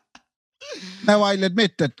 Like, now I'll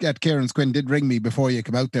admit that Kieran Quinn did ring me before you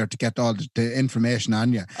come out there to get all the information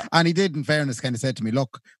on you, and he did, in fairness, kind of said to me,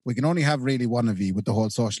 "Look, we can only have really one of you with the whole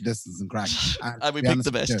social distance and crack, And we to be picked the honest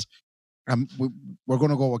with best. you, we're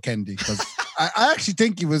going to go with Kendi because I actually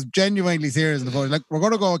think he was genuinely serious in the phone. Like, we're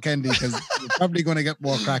going to go with Kendi because we're probably going to get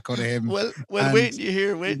more crack out of him. Well, and wait till you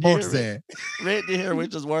hear. Wait till more you to hear. say. Wait till you hear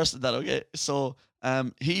which is worse than that. Okay, so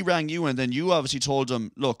he rang you, and then you obviously told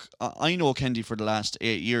him, "Look, I know Kendi for the last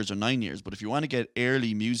 8 years or 9 years, but if you want to get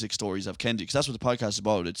early music stories of Kendi, because that's what the podcast is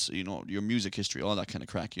about. It's your music history, all that kind of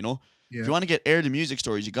crack. If you want to get early music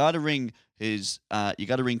stories, you got to ring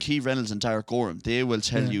Keith Reynolds and Derek Gorham. They will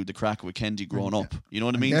tell you the crack with Kendi growing up. You know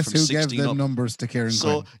what I mean? Guess From who 16 gave the up. numbers to Kieran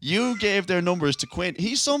So Quinn? you gave their numbers to Quinn.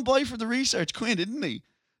 He's some boy for the research, Quinn, isn't he?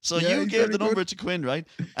 So Yeah, you he's gave very the good. number to Quinn, right?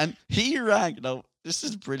 And he rang. Now, this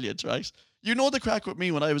is brilliant, right? You know the crack with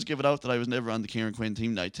me when I was giving out that I was never on the Kieran Quinn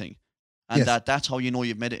team night thing. And Yes. that's how you know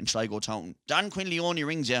you've met it in Sligo town. Don Quinn Leone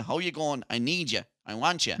rings you. How you going? I need you. I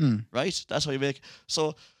want you. Right? That's how you make.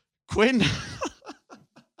 So Quinn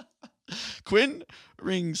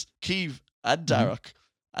rings Keeve and Derek,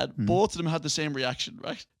 and both of them had the same reaction,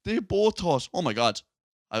 right? They both thought, oh my God,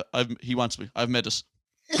 he wants me. I've met us.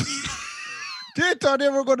 They thought they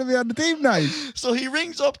were going to be on the team night. So he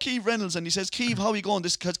rings up Keeve Reynolds and he says, Keeve, how are you going?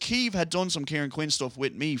 This because Keeve had done some Kieran Quinn stuff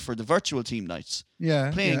with me for the virtual team nights.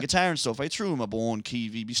 Yeah. Playing guitar and stuff. I threw him a bone,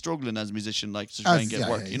 Keeve. He'd be struggling as a musician, like to try and get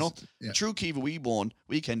work, you know? Yeah. Threw Keeve a wee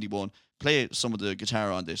Kendy bone, play some of the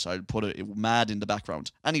guitar on this. I'll put it mad in the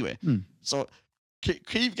background. Anyway, so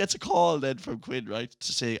Keeve gets a call then from Quinn, right?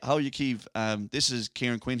 To say, how are you, Keeve? This is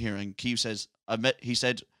Kieran Quinn here. And Keeve says, he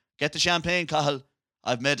said, get the champagne, Cahill.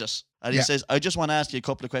 I've met us. And he says, I just want to ask you a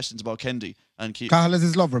couple of questions about Kendi. And Cahill is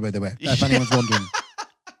his lover, by the way, if anyone's wondering.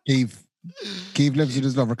 Keeve lives with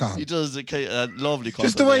his lover, Cahill. He does a lovely couple.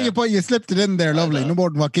 Just the way you slipped it in there, lovely. No more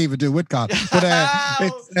than what Keeve would do with Cahill.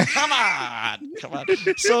 But come on.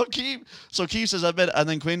 So Keeve says, I bet, and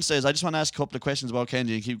then Quinn says, I just want to ask a couple of questions about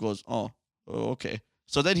Kendi. And Keeve goes, oh, okay.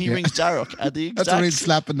 So then he rings Derek at the exact... That's a real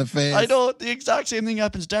slap in the face. I know, the exact same thing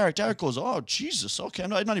happens to Derek. Derek goes, oh, Jesus, okay, I'm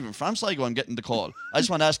not even from Sligo, I'm getting the call. I just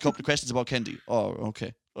want to ask a couple of questions about Kendi. Oh,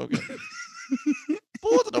 okay.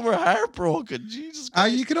 Both of them were heartbroken, Jesus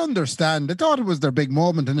Christ. You can understand. They thought it was their big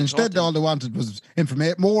moment, and instead all they wanted was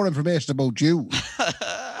more information about you.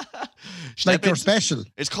 Like you're special.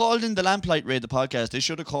 It's called In the Lamplight, Ray, the podcast. They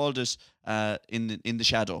should have called it In the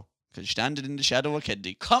Shadow. Because you're standing in the shadow of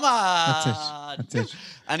Kendi. Come on! That's it.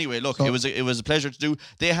 Anyway, look, it was a pleasure to do.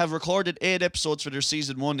 They have recorded 8 episodes for their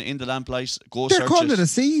season 1 in the Lamplight. They're calling it a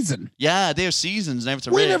season. Yeah, they have seasons and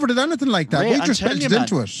everything. We never did anything like that. Ray, We just built it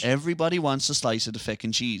into it. Everybody wants a slice of the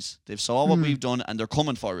feckin' cheese. They've saw what we've done and they're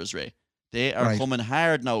coming for us, Ray. They are coming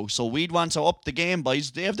hard now. So we'd want to up the game,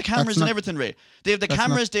 boys. They have the cameras and everything, Ray. They have the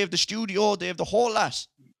cameras, they have the studio, they have the whole lot.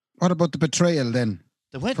 What about the betrayal then?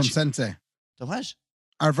 The what? From Sensei. The what?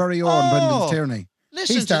 Our very own Brendan Tierney.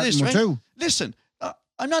 Listen to this, right? Too. Listen,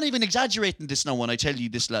 I'm not even exaggerating this now when I tell you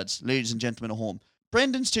this, lads, ladies and gentlemen at home.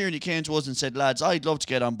 Brendan Tierney came to us and said, lads, I'd love to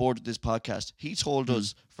get on board with this podcast. He told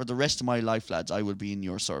us, for the rest of my life, lads, I will be in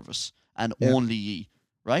your service. And only ye.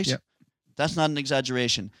 Right? Yeah. That's not an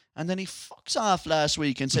exaggeration. And then he fucks off last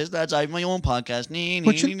week and says, lads, I have my own podcast. Do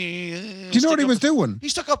you know what he was doing? He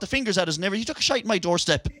stuck up the fingers at us and he took a shite in my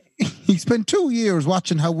doorstep. He spent 2 years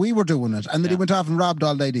watching how we were doing it, and then he went off and robbed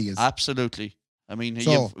all the ideas. Absolutely. I mean,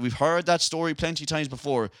 we've heard that story plenty of times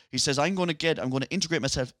before. He says, I'm going to integrate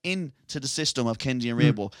myself into the system of Kendi and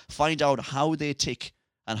Rainbow, find out how they tick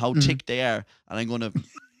and how tick they are, and I'm going to...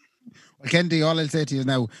 Well, Kendi, all I'll say to you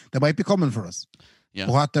now, they might be coming for us. Yeah.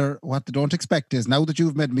 What they don't expect is, now that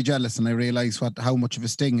you've made me jealous and I realise how much of a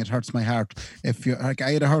sting it hurts my heart. If you like,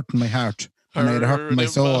 I had a hurt in my heart and I had a hurt in my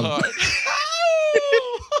soul.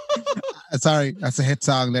 Sorry, that's a hit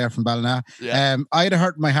song there from Ballina. Yeah. I had a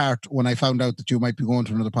hurt in my heart when I found out that you might be going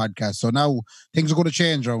to another podcast. So now things are going to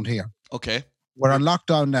change around here. Okay. We're on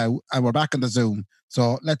lockdown now and we're back on the Zoom.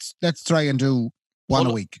 So let's try and do one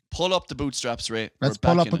a week. Pull up the bootstraps, Ray. Let's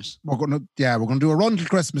pull up. We're going to do a run till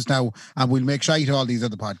Christmas now, and we'll make shite all these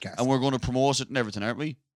other podcasts. And we're going to promote it and everything, aren't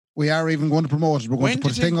we? We are even going to promote it. We're going to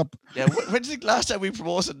put a thing up. Yeah. When do you think last time we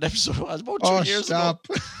promoted an episode was? About 2 years ago.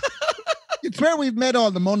 It's where we've made all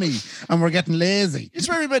the money and we're getting lazy. It's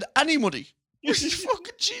where we made any money.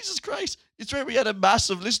 Fucking Jesus Christ. It's where we had a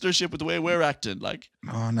massive listenership with the way we're acting. Like.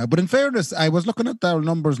 Oh, no. But in fairness, I was looking at their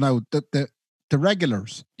numbers now. The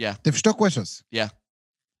regulars. Yeah. They've stuck with us. Yeah.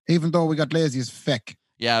 Even though we got lazy as feck.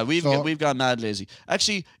 Yeah, we've got mad lazy.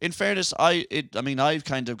 Actually, in fairness, I've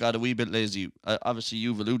kind of got a wee bit lazy. Obviously,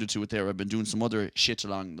 you've alluded to it there. I've been doing some other shit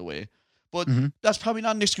along the way. But that's probably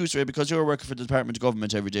not an excuse, Ray, because you're working for the Department of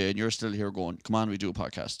Government every day and you're still here going, come on, we do a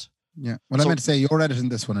podcast. Yeah. Well, I meant to say you're editing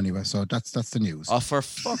this one anyway, so that's the news. Oh, for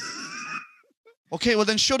fuck. Okay, well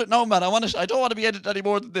then shut it now, man. I don't want to be edited any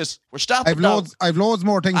more than this. We're stopping now. I've loads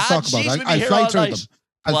more things to talk about. I'll fly through them.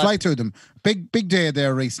 I'll fly through them. Big day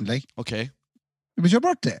there recently. Okay. It was your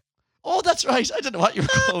birthday. Oh, that's right. I didn't know what you were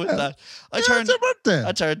going with that. It's your birthday.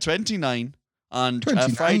 I turned 29 on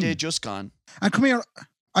Friday just gone. And come here.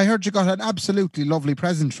 I heard you got an absolutely lovely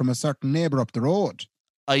present from a certain neighbour up the road.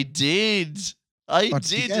 I did.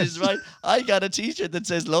 Is right. I got a t-shirt that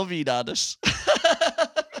says "Lovey" on it.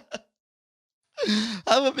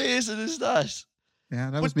 How amazing is that? Yeah,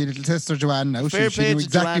 that was me little sister Joanne. Now she knew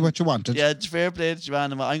exactly what you wanted. Yeah, it's fair play to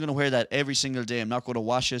Joanne. I'm going to wear that every single day. I'm not going to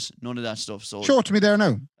wash it. None of that stuff. So show it to me there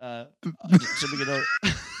now.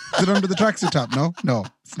 Is it under the tracksuit top? No,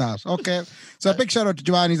 it's not. Okay. So a big shout out to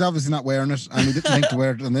Joanne. He's obviously not wearing it, and we didn't think to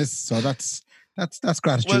wear it on this. So that's That's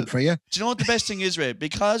gratitude Well, for you. Do you know what the best thing is, Ray?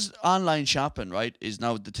 Because online shopping, right, is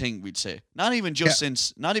now the thing we'd say. Not even just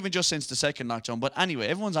since the second lockdown, but anyway,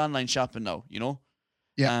 everyone's online shopping now. You know.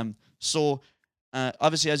 Yeah. So,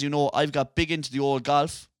 obviously, as you know, I've got big into the old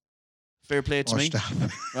golf. Fair play to me, Stop.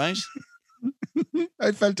 right?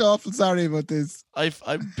 I felt awful sorry about this.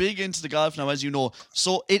 I'm big into the golf now, as you know.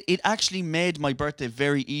 So it actually made my birthday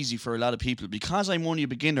very easy for a lot of people because I'm only a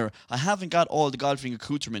beginner. I haven't got all the golfing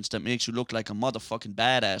accoutrements that makes you look like a motherfucking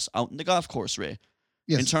badass out in the golf course, Ray.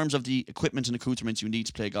 Yes. In terms of the equipment and accoutrements you need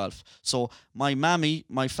to play golf. So my mammy,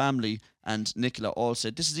 my family, and Nicola all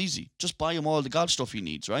said, this is easy. Just buy him all the golf stuff he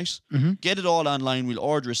needs, right? Mm-hmm. Get it all online. We'll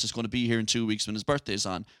order it. It's going to be here in 2 weeks when his birthday's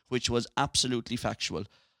on, which was absolutely factual.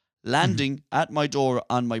 Landing at my door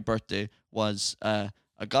on my birthday was a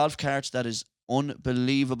golf cart that is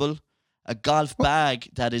unbelievable. A golf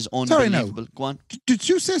bag that is unbelievable. Sorry, now. Go on. Did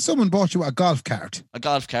you say someone bought you a golf cart? A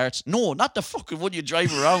golf cart? No, not the fucking one you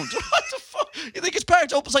drive around. What the fuck? You think it's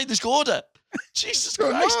parked up beside the Skoda? Jesus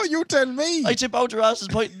Christ. No, you tell me. I tip out your asses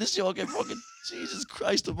pointing this yoke and fucking Jesus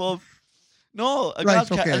Christ above. No, a golf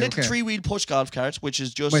cart, a little 3-wheel push golf cart, which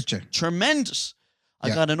is just tremendous. I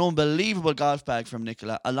got an unbelievable golf bag from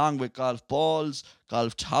Nicola, along with golf balls,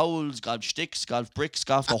 golf towels, golf sticks, golf bricks,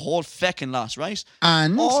 golf the whole feckin' lot, right?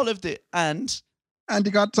 And all of the and you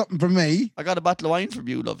got something from me. I got a bottle of wine from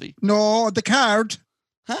you, lovey. No, the card.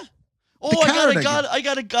 Huh? Oh, I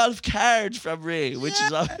got a golf card from Ray, which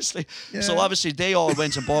is obviously so. Obviously, they all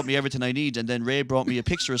went and bought me everything I need, and then Ray brought me a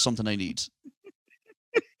picture of something I need.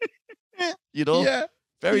 You know. Yeah.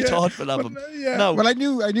 Very thoughtful of him. No. Well, I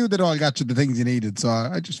knew that all got you the things you needed, so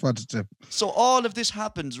I just wanted to. So all of this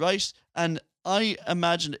happens, right? And I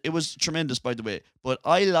imagined it was tremendous, by the way. But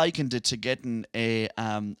I likened it to getting a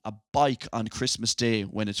bike on Christmas Day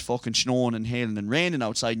when it's fucking snowing and hailing and raining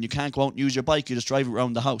outside, and you can't go out and use your bike. You just drive it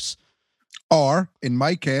around the house. Or, in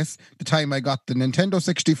my case, the time I got the Nintendo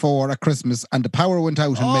 64 at Christmas and the power went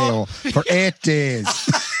out in Mayo for 8 days.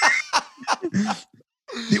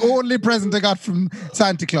 The only present I got from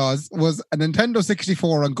Santa Claus was a Nintendo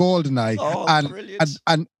 64 on GoldenEye.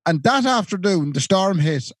 And that afternoon, the storm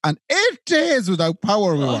hit, and 8 days without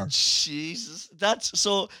power we were. Jesus. That's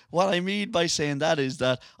so what I mean by saying that is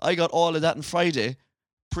that I got all of that on Friday,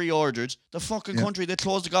 pre-ordered. The fucking country, they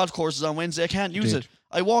closed the golf courses on Wednesday. I can't use it.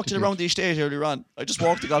 I walked it around the estate earlier on. I just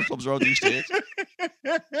walked the golf clubs around the estate.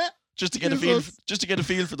 just to get a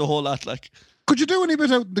feel for the whole lot, like. Could you do any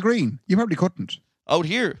bit out in the green? You probably couldn't. Out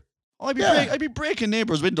here? Oh, I'd be breaking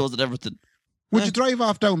neighbours' windows and everything. Would you drive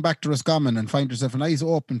off down back to Roscommon and find yourself a nice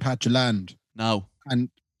open patch of land? No. And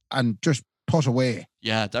just put away?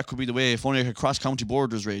 Yeah, that could be the way. If only I could cross county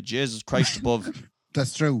borders, Ray. Jesus Christ above.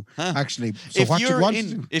 That's true, actually. So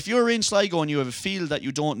if you're in Sligo and you have a field that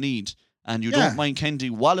you don't need and you don't mind Kendi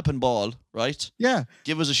walloping ball, right? Yeah.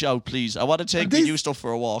 Give us a shout, please. I want to take the new stuff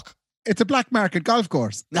for a walk. It's a black market golf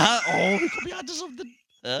course. We could be onto something.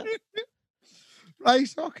 Right,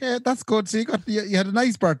 okay, that's good. So you had a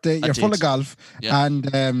nice birthday. You're full of golf,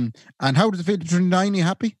 and how does it feel? 29? You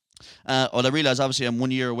happy? Well, I realise obviously I'm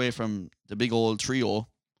 1 year away from the big old trio.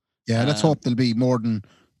 Yeah, let's hope there'll be more than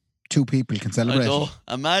 2 people can celebrate. I know.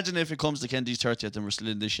 Imagine if it comes to Kendi's 30th and we're still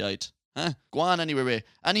in this shite. Huh? Go on anyway, Ray.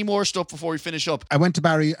 Any more stuff before we finish up? I went to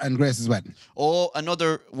Barry and Grace's wedding. Oh,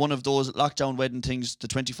 another one of those lockdown wedding things. The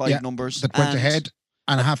 25 numbers that went ahead,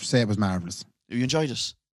 and I have to say it was marvellous. You enjoyed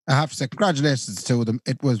it? I have to say, congratulations to them.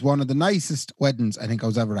 It was one of the nicest weddings I think I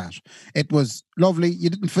was ever at. It was lovely. You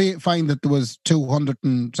didn't find that there was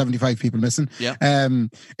 275 people missing. Yeah.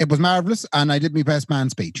 It was marvellous, and I did my best man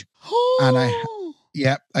speech. And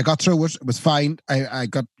I got through it. It was fine. I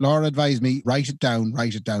got Laura advised me, write it down.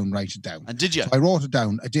 And did you? So I wrote it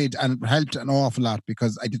down. I did, and it helped an awful lot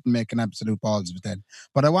because I didn't make an absolute balls of it then.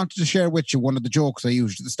 But I wanted to share with you one of the jokes I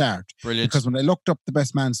used at the start. Brilliant. Because when I looked up the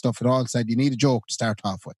best man stuff, it all said you need a joke to start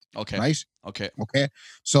off with. Okay. Right? Okay.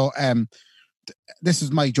 So this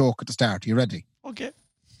is my joke at the start. Are you ready? Okay.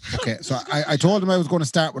 Okay, so I told him I was going to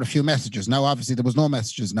start with a few messages. Now, obviously, there was no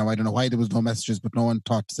messages. Now, I don't know why there was no messages, but no one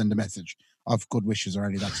thought to send a message of good wishes or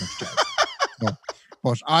any of that sort of stuff.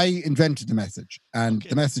 But I invented the message, and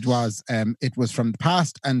the message was, it was from the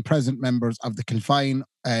past and present members of the Kilfine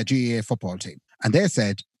GAA football team. And they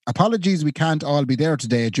said, apologies, we can't all be there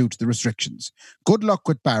today due to the restrictions. Good luck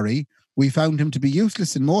with Barry. We found him to be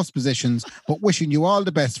useless in most positions, but wishing you all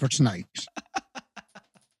the best for tonight.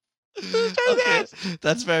 Okay,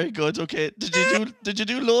 that's very good. Okay, did you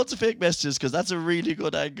do loads of fake messages? Because that's a really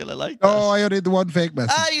good angle. I like that. Oh, I only did the one fake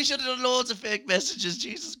message. You should have done loads of fake messages.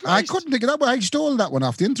 Jesus Christ! I couldn't think of that one. I stole that one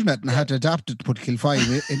off the internet and had to adapt it to put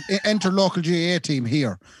Kilfine enter local GAA team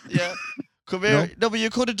here. Yeah. Come here. No, but you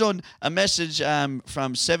could have done a message from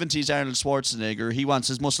 70s Arnold Schwarzenegger. He wants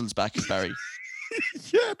his muscles back, Barry.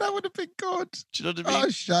 Yeah, that would have been good. Do you know what I mean? Oh,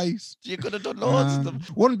 shite. You could have done loads of them.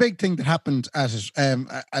 One big thing that happened at it, and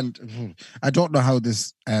I don't know how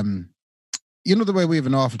this, you know the way we have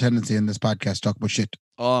an awful tendency in this podcast to talk about shit.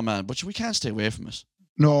 Oh, man, but we can't stay away from it.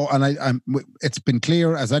 No, and it's been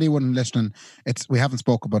clear as anyone listening, we haven't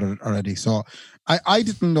spoke about it already. So I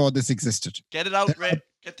didn't know this existed. Get it out, Ray.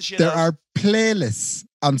 Get the shit out. There are playlists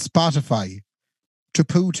on Spotify to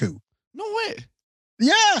poo to. No way.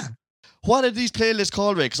 Yeah. What are these playlists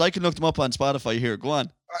called, Ray? Because I can look them up on Spotify here. Go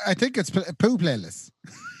on. I think it's poo playlists.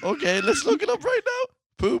 Okay, let's look it up right now.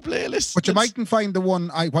 Poo playlists. But you mightn't find the one,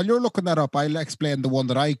 while you're looking that up, I'll explain the one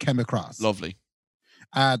that I came across. Lovely.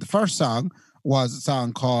 The first song was a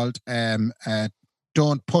song called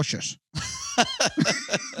Don't Push It.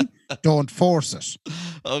 Don't Force It.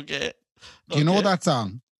 Okay. Do you know that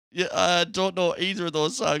song? Yeah, I don't know either of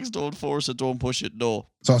those songs. Don't Force It, Don't Push It, no.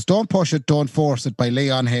 So it's Don't Push It, Don't Force It by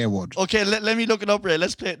Leon Haywood. Okay, let me look it up, Ray.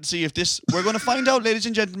 Let's play it and see if this... We're going to find out, ladies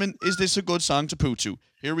and gentlemen, is this a good song to poo to?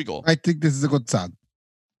 Here we go. I think this is a good song.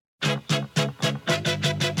 Oh,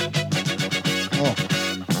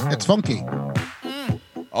 it's funky.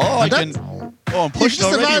 Oh, I'm pushing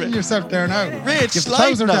already. Just imagine yourself there now. Ray, it's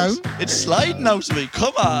sliding out. It's sliding out to me.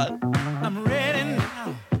 Come on. I'm ready now.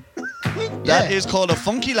 That is called a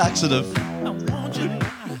funky laxative.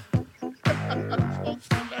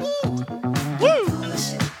 Woo!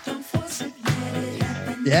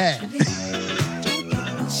 Yeah.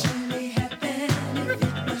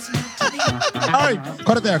 All right,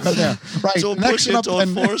 cut it there. Right, Don't push it,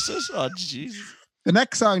 don't force it. Oh, Jesus. The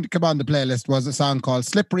next song to come on the playlist was a song called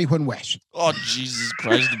Slippery When Wet. Oh, Jesus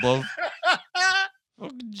Christ above.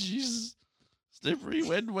 Oh, Jesus. Slippery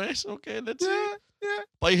When Wet. Okay, let's see. Yeah.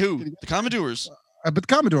 By who? The Commodores. But the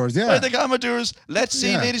Commodores, yeah. By the Commodores. Let's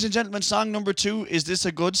see, ladies and gentlemen, song number 2. Is this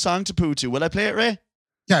a good song to poo to? Will I play it, Ray?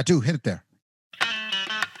 Yeah, do. Hit it there.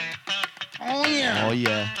 Oh, yeah. Oh,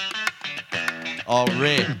 yeah. Oh,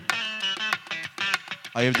 Ray.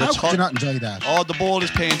 I have the How could you not enjoy that? Oh, the ball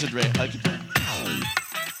is painted, Ray.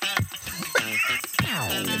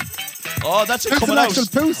 Oh, that's it coming out. That's an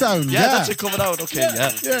actual poo sound. Yeah, that's it coming out. Okay,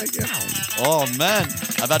 yeah. Oh, man.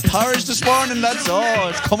 I've had porridge this morning, lads. Oh,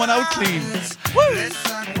 it's coming out clean. Woo!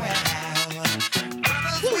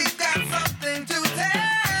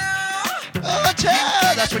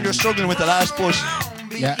 Oh, that's when you're struggling with the last push.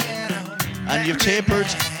 Yeah. And you've tapered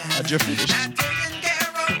and you're finished.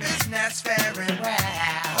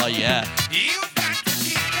 Oh, yeah.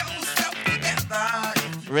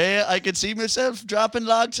 Ray, I can see myself dropping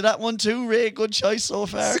log to that one too. Ray, good choice so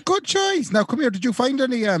far. It's a good choice. Now, come here. Did you find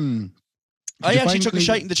any... I actually took a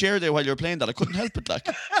shite in the chair there while you were playing that. I couldn't help it, like.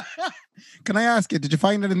 Can I ask you, did you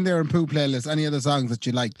find it in there in poo playlist? Any other songs that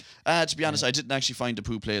you like? To be honest, I didn't actually find a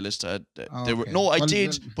poo playlist. Okay. I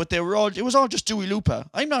did, but they were all. It was all just Dewey Lupa.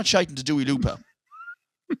 I'm not shiting to Dewey Lupa.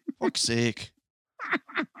 Fuck's sake.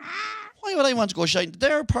 Why would I want to go shiting?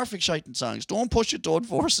 They're perfect shiting songs. Don't push it, don't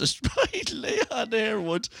force it. Right, Leon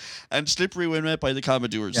Haywood and Slippery When Wet by the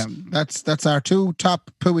Commodores. Yeah, that's our 2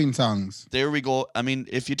 top pooing songs. There we go. I mean,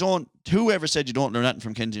 if you don't, whoever said you don't learn nothing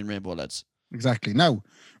from Kenty and Rainbow, lads? Exactly. Now,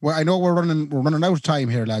 well, I know we're running out of time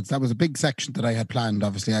here, lads. That was a big section that I had planned.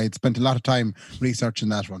 Obviously, I had spent a lot of time researching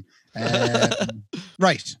that one.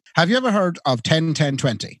 Right. Have you ever heard of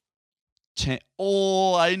 10-10-20?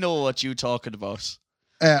 Oh, I know what you're talking about.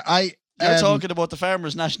 You're talking about the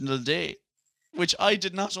Farmers' National Day, which I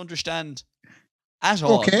did not understand at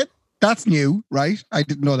all. Okay, that's new, right? I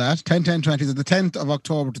didn't know that. 10-10-20, so the 10th of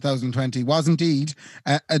October 2020 was indeed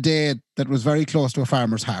a day that was very close to a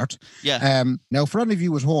farmer's heart. Yeah. Now, for any of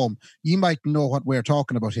you at home, you might know what we're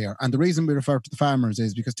talking about here. And the reason we refer to the farmers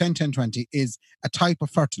is because 10-10-20 is a type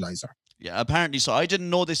of fertilizer. Yeah, apparently so. I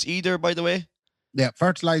didn't know this either, by the way. Yeah,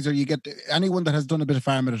 fertilizer, you get anyone that has done a bit of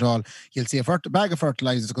farming at all, you'll see a bag of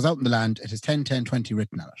fertilizer that goes out in the land, it has 10-10-20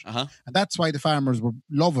 written on it. Uh-huh. And that's why the farmers were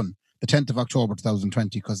loving the 10th of October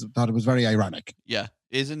 2020, because they thought it was very ironic. Yeah,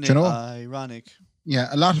 isn't it ironic? Yeah,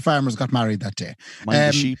 a lot of farmers got married that day. Mind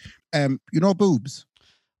the sheep. You know Boobs?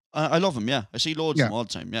 I love them, yeah. I see loads of them all the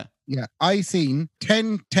time, yeah. Yeah, I seen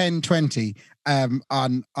 10-10-20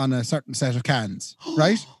 on a certain set of cans,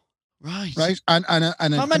 right? Right. And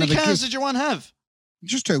how many cans did your one have?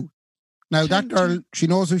 Just 2. Now, that girl, she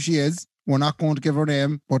knows who she is. We're not going to give her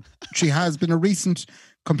name, but she has been a recent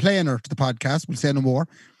complainer to the podcast. We'll say no more.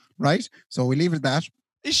 Right? So we leave it at that.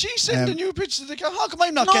 Is she sending you pictures of the car? How come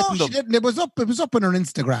I'm not getting them? She didn't. It was up on her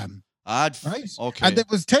Instagram. Right? Okay. And it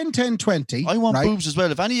was 10, 10, 20. I want right? boobs as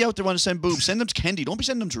well. If any out there want to send boobs, send them to Kendi. Don't be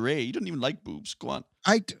sending them to Ray. He doesn't even like boobs. Go on.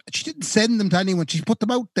 She didn't send them to anyone. She put them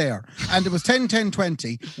out there, and it was 10, 10,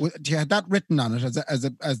 20. She had that written on it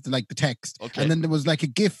as like the text, Okay. and then there was like a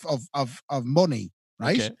gif of money,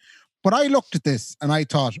 right? Okay. But I looked at this and I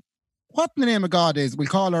thought, what in the name of God is? We'll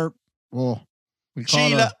call her.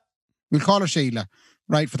 Sheila. We'll call her Sheila,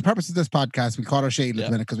 right? For the purpose of this podcast, we call her Sheila at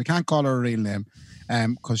the minute because we can't call her a real name,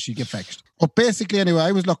 because she'd get vexed. But basically, anyway,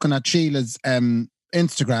 I was looking at Sheila's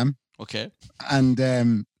Instagram. Okay.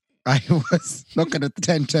 And I was looking at the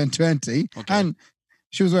 10, 10, 20, and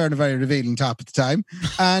she was wearing a very revealing top at the time.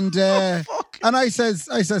 And and I says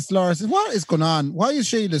to Laura, what is going on? Why is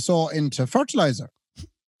Sheila so into fertilizer?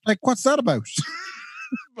 Like, what's that about?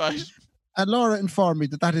 Right. And Laura informed me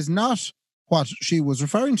that is not what she was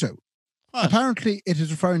referring to. What? Apparently, it is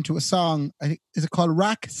referring to a song. I think is it called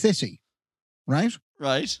Rack City, right?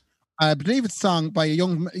 Right. I believe it's a song by a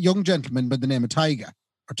young gentleman by the name of Tiger.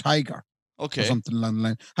 Okay. Or something along the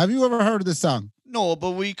line. Have you ever heard of this song? No,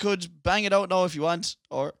 but we could bang it out now if you want.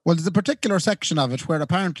 Or Well, there's a particular section of it where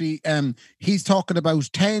apparently he's talking about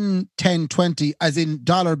 10, 10, 20 as in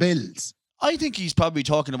dollar bills. I think he's probably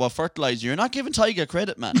talking about fertilizer. You're not giving Tyga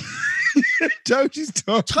credit, man. Don't you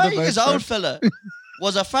talk Tyga's old fella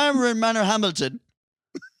was a farmer in Manor Hamilton.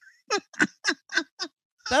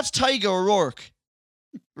 That's Tyga O'Rourke.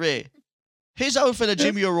 Ray. His old fella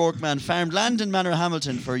Jimmy O'Rourke, man, farmed land in Manor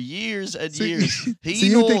Hamilton for years and years. He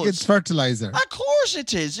you knows. think it's fertilizer? Of course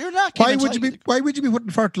it is. You're not Why giving would you be putting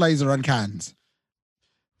fertilizer on cans?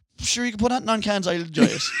 Sure, you can put that on cans. I'll enjoy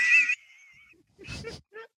it.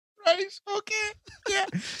 Right, okay, yeah.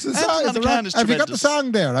 So Anything on a can is have you got the tremendous.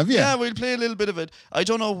 song there, have you? Yeah, we'll play a little bit of it. I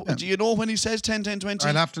don't know. Do you know when he says 10, 10, 20?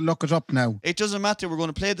 I'll have to look it up now. It doesn't matter. We're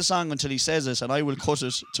going to play the song until he says it, and I will cut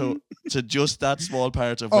it to just that small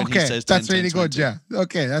part of when he says 10, that's really 10, good, 20. yeah.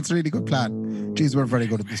 Okay, that's a really good plan. Jeez, we're very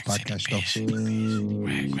good at this podcast, though.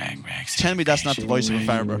 Tell me that's not the voice of a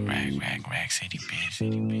farmer. Rack City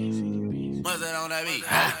bitch. What's that on that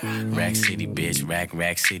beat? Rack City bitch,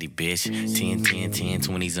 rack City bitch. 10, 10, 10,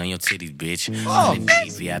 20s on your titties, bitch. Oh,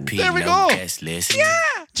 VIP, there we no go. guest list. Yeah,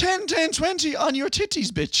 10, 10, 20 on your titties,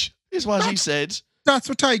 bitch, is what he said. That's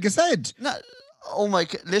what Tiger said. Oh my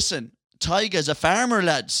God, listen, Tyga's a farmer,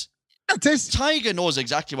 lads. That's it. Tyga knows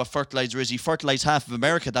exactly what fertilizer is. He fertilized half of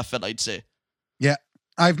America, that fella, I'd say. Yeah,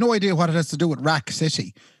 I have no idea what it has to do with Rack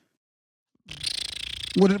City.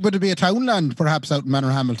 Would it be a townland, perhaps, out in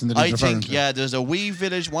Manor Hamilton that he's referring to? Yeah, there's a wee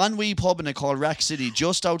village, one wee pub in it called Rack City,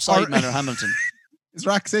 just outside Manor Hamilton. Is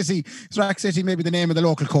Rack City maybe the name of the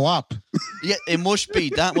local co-op? Yeah, it must be.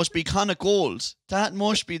 That must be Connacht Gold. That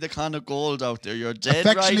must be the Connacht Gold out there. You're dead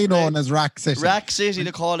right. Affectionately known as Rack City. Rack City,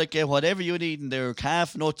 they call it. Get whatever you need in there.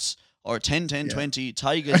 Calf nuts or 10, 10, 20.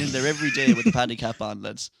 Tiger's in there every day with the paddy cap on,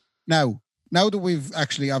 lads. Now that we've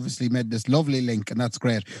actually obviously made this lovely link, and that's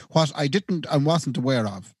great. What I didn't and wasn't aware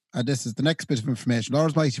of, and this is the next bit of information.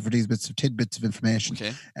 Laura's mighty for these tidbits of information.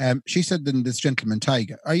 Okay. She said that this gentleman,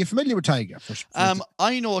 Tyga. Are you familiar with Tyga?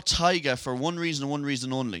 I know Tyga for one reason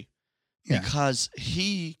only. Yeah. Because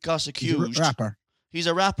he got accused. He's a rapper. He's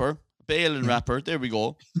a rapper. Bailing rapper. There we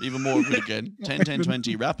go. Even more of it again. 10, 10,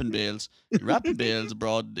 20. Rapping bails. Rapping bails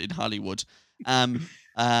abroad in Hollywood.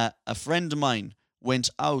 A friend of mine went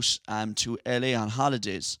out to LA on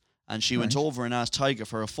holidays. And she went over and asked Tyga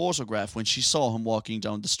for a photograph when she saw him walking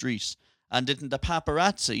down the street. And didn't the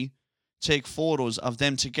paparazzi take photos of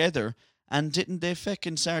them together? And didn't they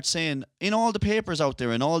fucking start saying, in all the papers out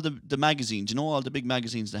there, in all the magazines, you know, all the big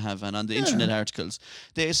magazines they have, and on the internet articles,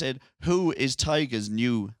 they said, who is Tyga's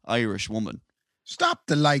new Irish woman? Stop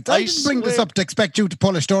the lights. I didn't bring this up to expect you to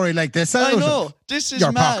pull a story like this out. I know. This is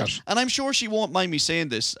your mad. Pocket. And I'm sure she won't mind me saying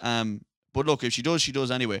this. But look, if she does, she does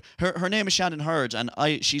anyway. Her name is Shannon Hurd, and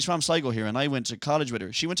she's from Sligo here, and I went to college with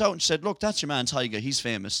her. She went out and said, look, that's your man Tyga, he's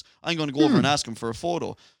famous. I'm going to go over and ask him for a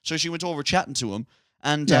photo. So she went over chatting to him,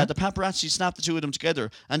 and the paparazzi snapped the two of them together,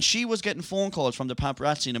 and she was getting phone calls from the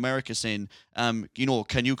paparazzi in America saying, can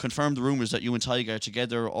you confirm the rumours that you and Tyga are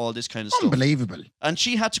together, all this kind of stuff. Unbelievable. And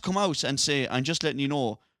she had to come out and say, I'm just letting you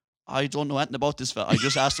know, I don't know anything about this fella. I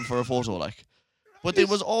just asked him for a photo, like. But it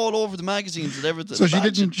was all over the magazines and everything. So she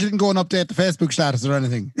didn't go and update the Facebook status or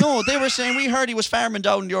anything? No, they were saying, we heard he was farming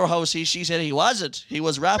down in your house. She said he wasn't. He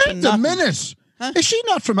was rapping. Wait a minute. Huh? Is she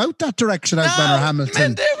not from out that direction, out Manor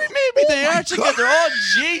Hamilton? Maybe they are together. Oh,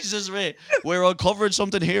 Jesus, Ray. We're uncovering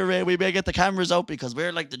something here, Ray. We may get the cameras out because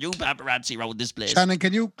we're like the new paparazzi around this place. Shannon,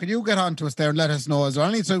 can you get on to us there and let us know, is there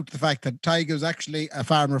any truth to the fact that Tiger's actually a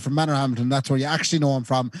farmer from Manorhamilton? That's where you actually know him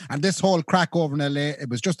from. And this whole crack over in LA, it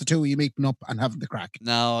was just the two of you meeting up and having the crack.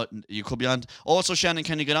 Now, you could be on. Also, Shannon,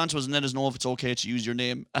 can you get on to us and let us know if it's okay to use your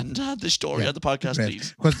name and the story on the podcast,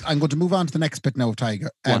 please? Because I'm going to move on to the next bit now of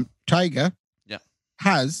Tiger. Tiger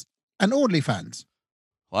has an OnlyFans.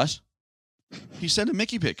 What? He's sending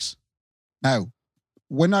Mickey pics. Now,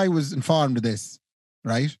 when I was informed of this,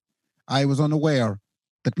 right, I was unaware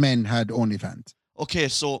that men had OnlyFans. Okay,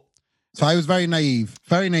 so I was very naive,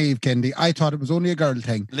 Kendi. I thought it was only a girl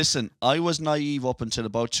thing. Listen, I was naive up until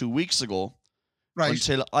about 2 weeks ago. Right.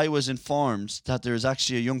 Until I was informed that there's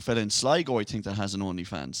actually a young fella in Sligo, I think, that has an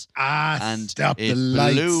OnlyFans. And stop it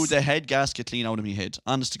blew the head gasket clean out of my head.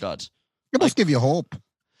 Honest to God. It must give you hope.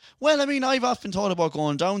 Well, I mean, I've often thought about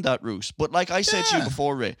going down that route. But like I said to you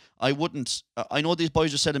before, Ray, I wouldn't. I know these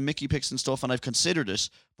boys are selling Mickey pics and stuff, and I've considered it.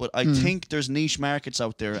 But I think there's niche markets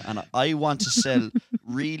out there, and I want to sell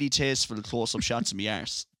really tasteful close-up shots of my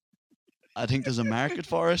arse. I think there's a market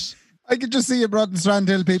for it. I could just see you brought in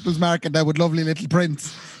Strandhill People's Market now with lovely little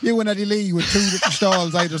prints. You and Eddie Lee with two little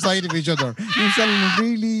stalls either side of each other. You're selling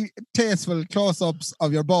really tasteful close-ups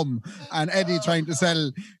of your bum, and Eddie trying to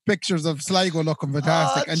sell pictures of Sligo looking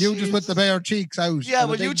fantastic, and you just with the bare cheeks out. Yeah,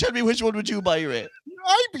 well, you tell me which one would you buy, Ray?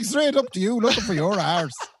 I'd be straight up to you looking for your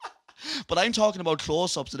arse. But I'm talking about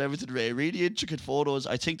close-ups and everything, Ray. Really intricate photos.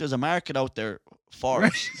 I think there's a market out there for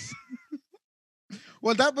it.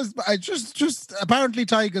 Well, that was just apparently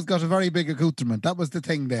Tiger's got a very big accoutrement. That was the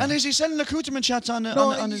thing there. And is he selling accoutrement shots on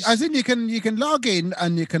his? As in you can log in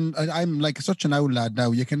and you can. I'm like such an old lad now.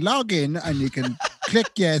 You can log in and you can click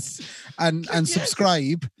yes and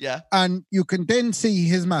subscribe. Yeah. And you can then see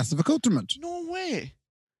his massive accoutrement. No way.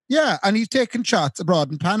 Yeah, and he's taking shots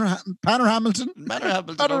abroad in Manorhamilton.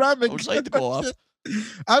 Outside the co-op.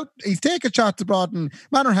 He's taking shots abroad in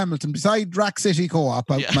Manorhamilton beside Rack City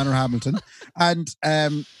Co-op out Manorhamilton, and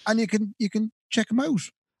you can check him out.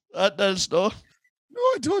 That's no. No,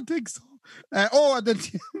 I don't think so. And then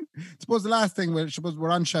suppose the last thing we're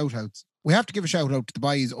on shout outs. We have to give a shout out to the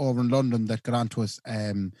boys over in London that got on to us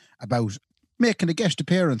about making a guest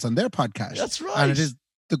appearance on their podcast. That's right. And it is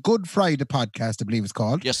the Good Friday podcast, I believe it's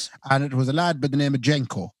called. Yes. And it was a lad by the name of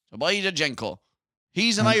Jenko. A boy to Jenko.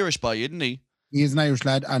 He's an Irish boy, isn't he? He is an Irish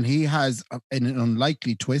lad, and he has, in an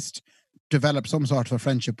unlikely twist, developed some sort of a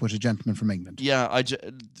friendship with a gentleman from England. Yeah,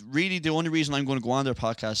 really the only reason I'm going to go on their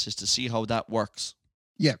podcast is to see how that works.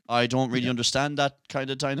 Yeah. I don't really understand that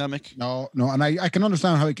kind of dynamic. No, and I can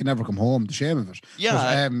understand how he can never come home, the shame of it.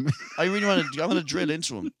 Yeah, but, I really want to drill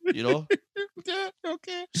into him, you know? Yeah,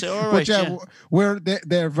 okay. So, all right,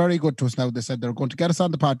 they're very good to us now. They said they're going to get us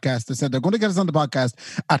on the podcast. They said they're going to get us on the podcast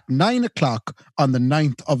at 9:00 on the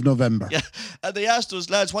 9th of November. Yeah, and they asked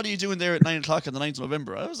us, lads, what are you doing there at 9:00 on the 9th of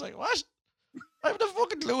November? I was like, what? I have no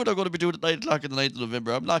fucking clue what I'm going to be doing at 9:00 on the 9th of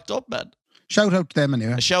November. I'm locked up, man. Shout out to them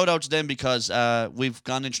anyway. A shout out to them because we've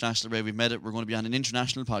gone international, Ray. We've made it. We're going to be on an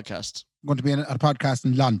international podcast. We're going to be on a podcast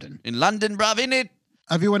in London. In London, bruv, innit?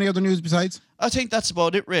 Have you any other news besides? I think that's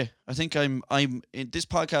about it, Ray. I think I'm in this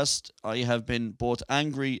podcast. I have been both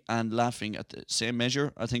angry and laughing at the same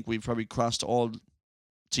measure. I think we've probably crossed all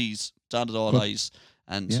T's, dotted all I's,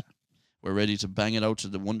 and we're ready to bang it out to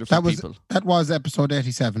the wonderful people. That was episode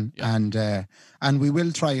 87, and we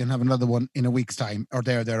will try and have another one in a week's time or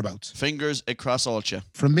thereabouts. Fingers across all you.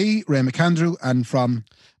 From me, Ray McAndrew, and from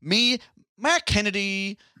me, Mark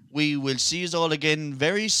Kennedy. We will see you all again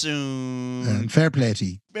very soon. Fair play to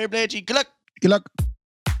you. Fair play to you. Good luck. Good luck.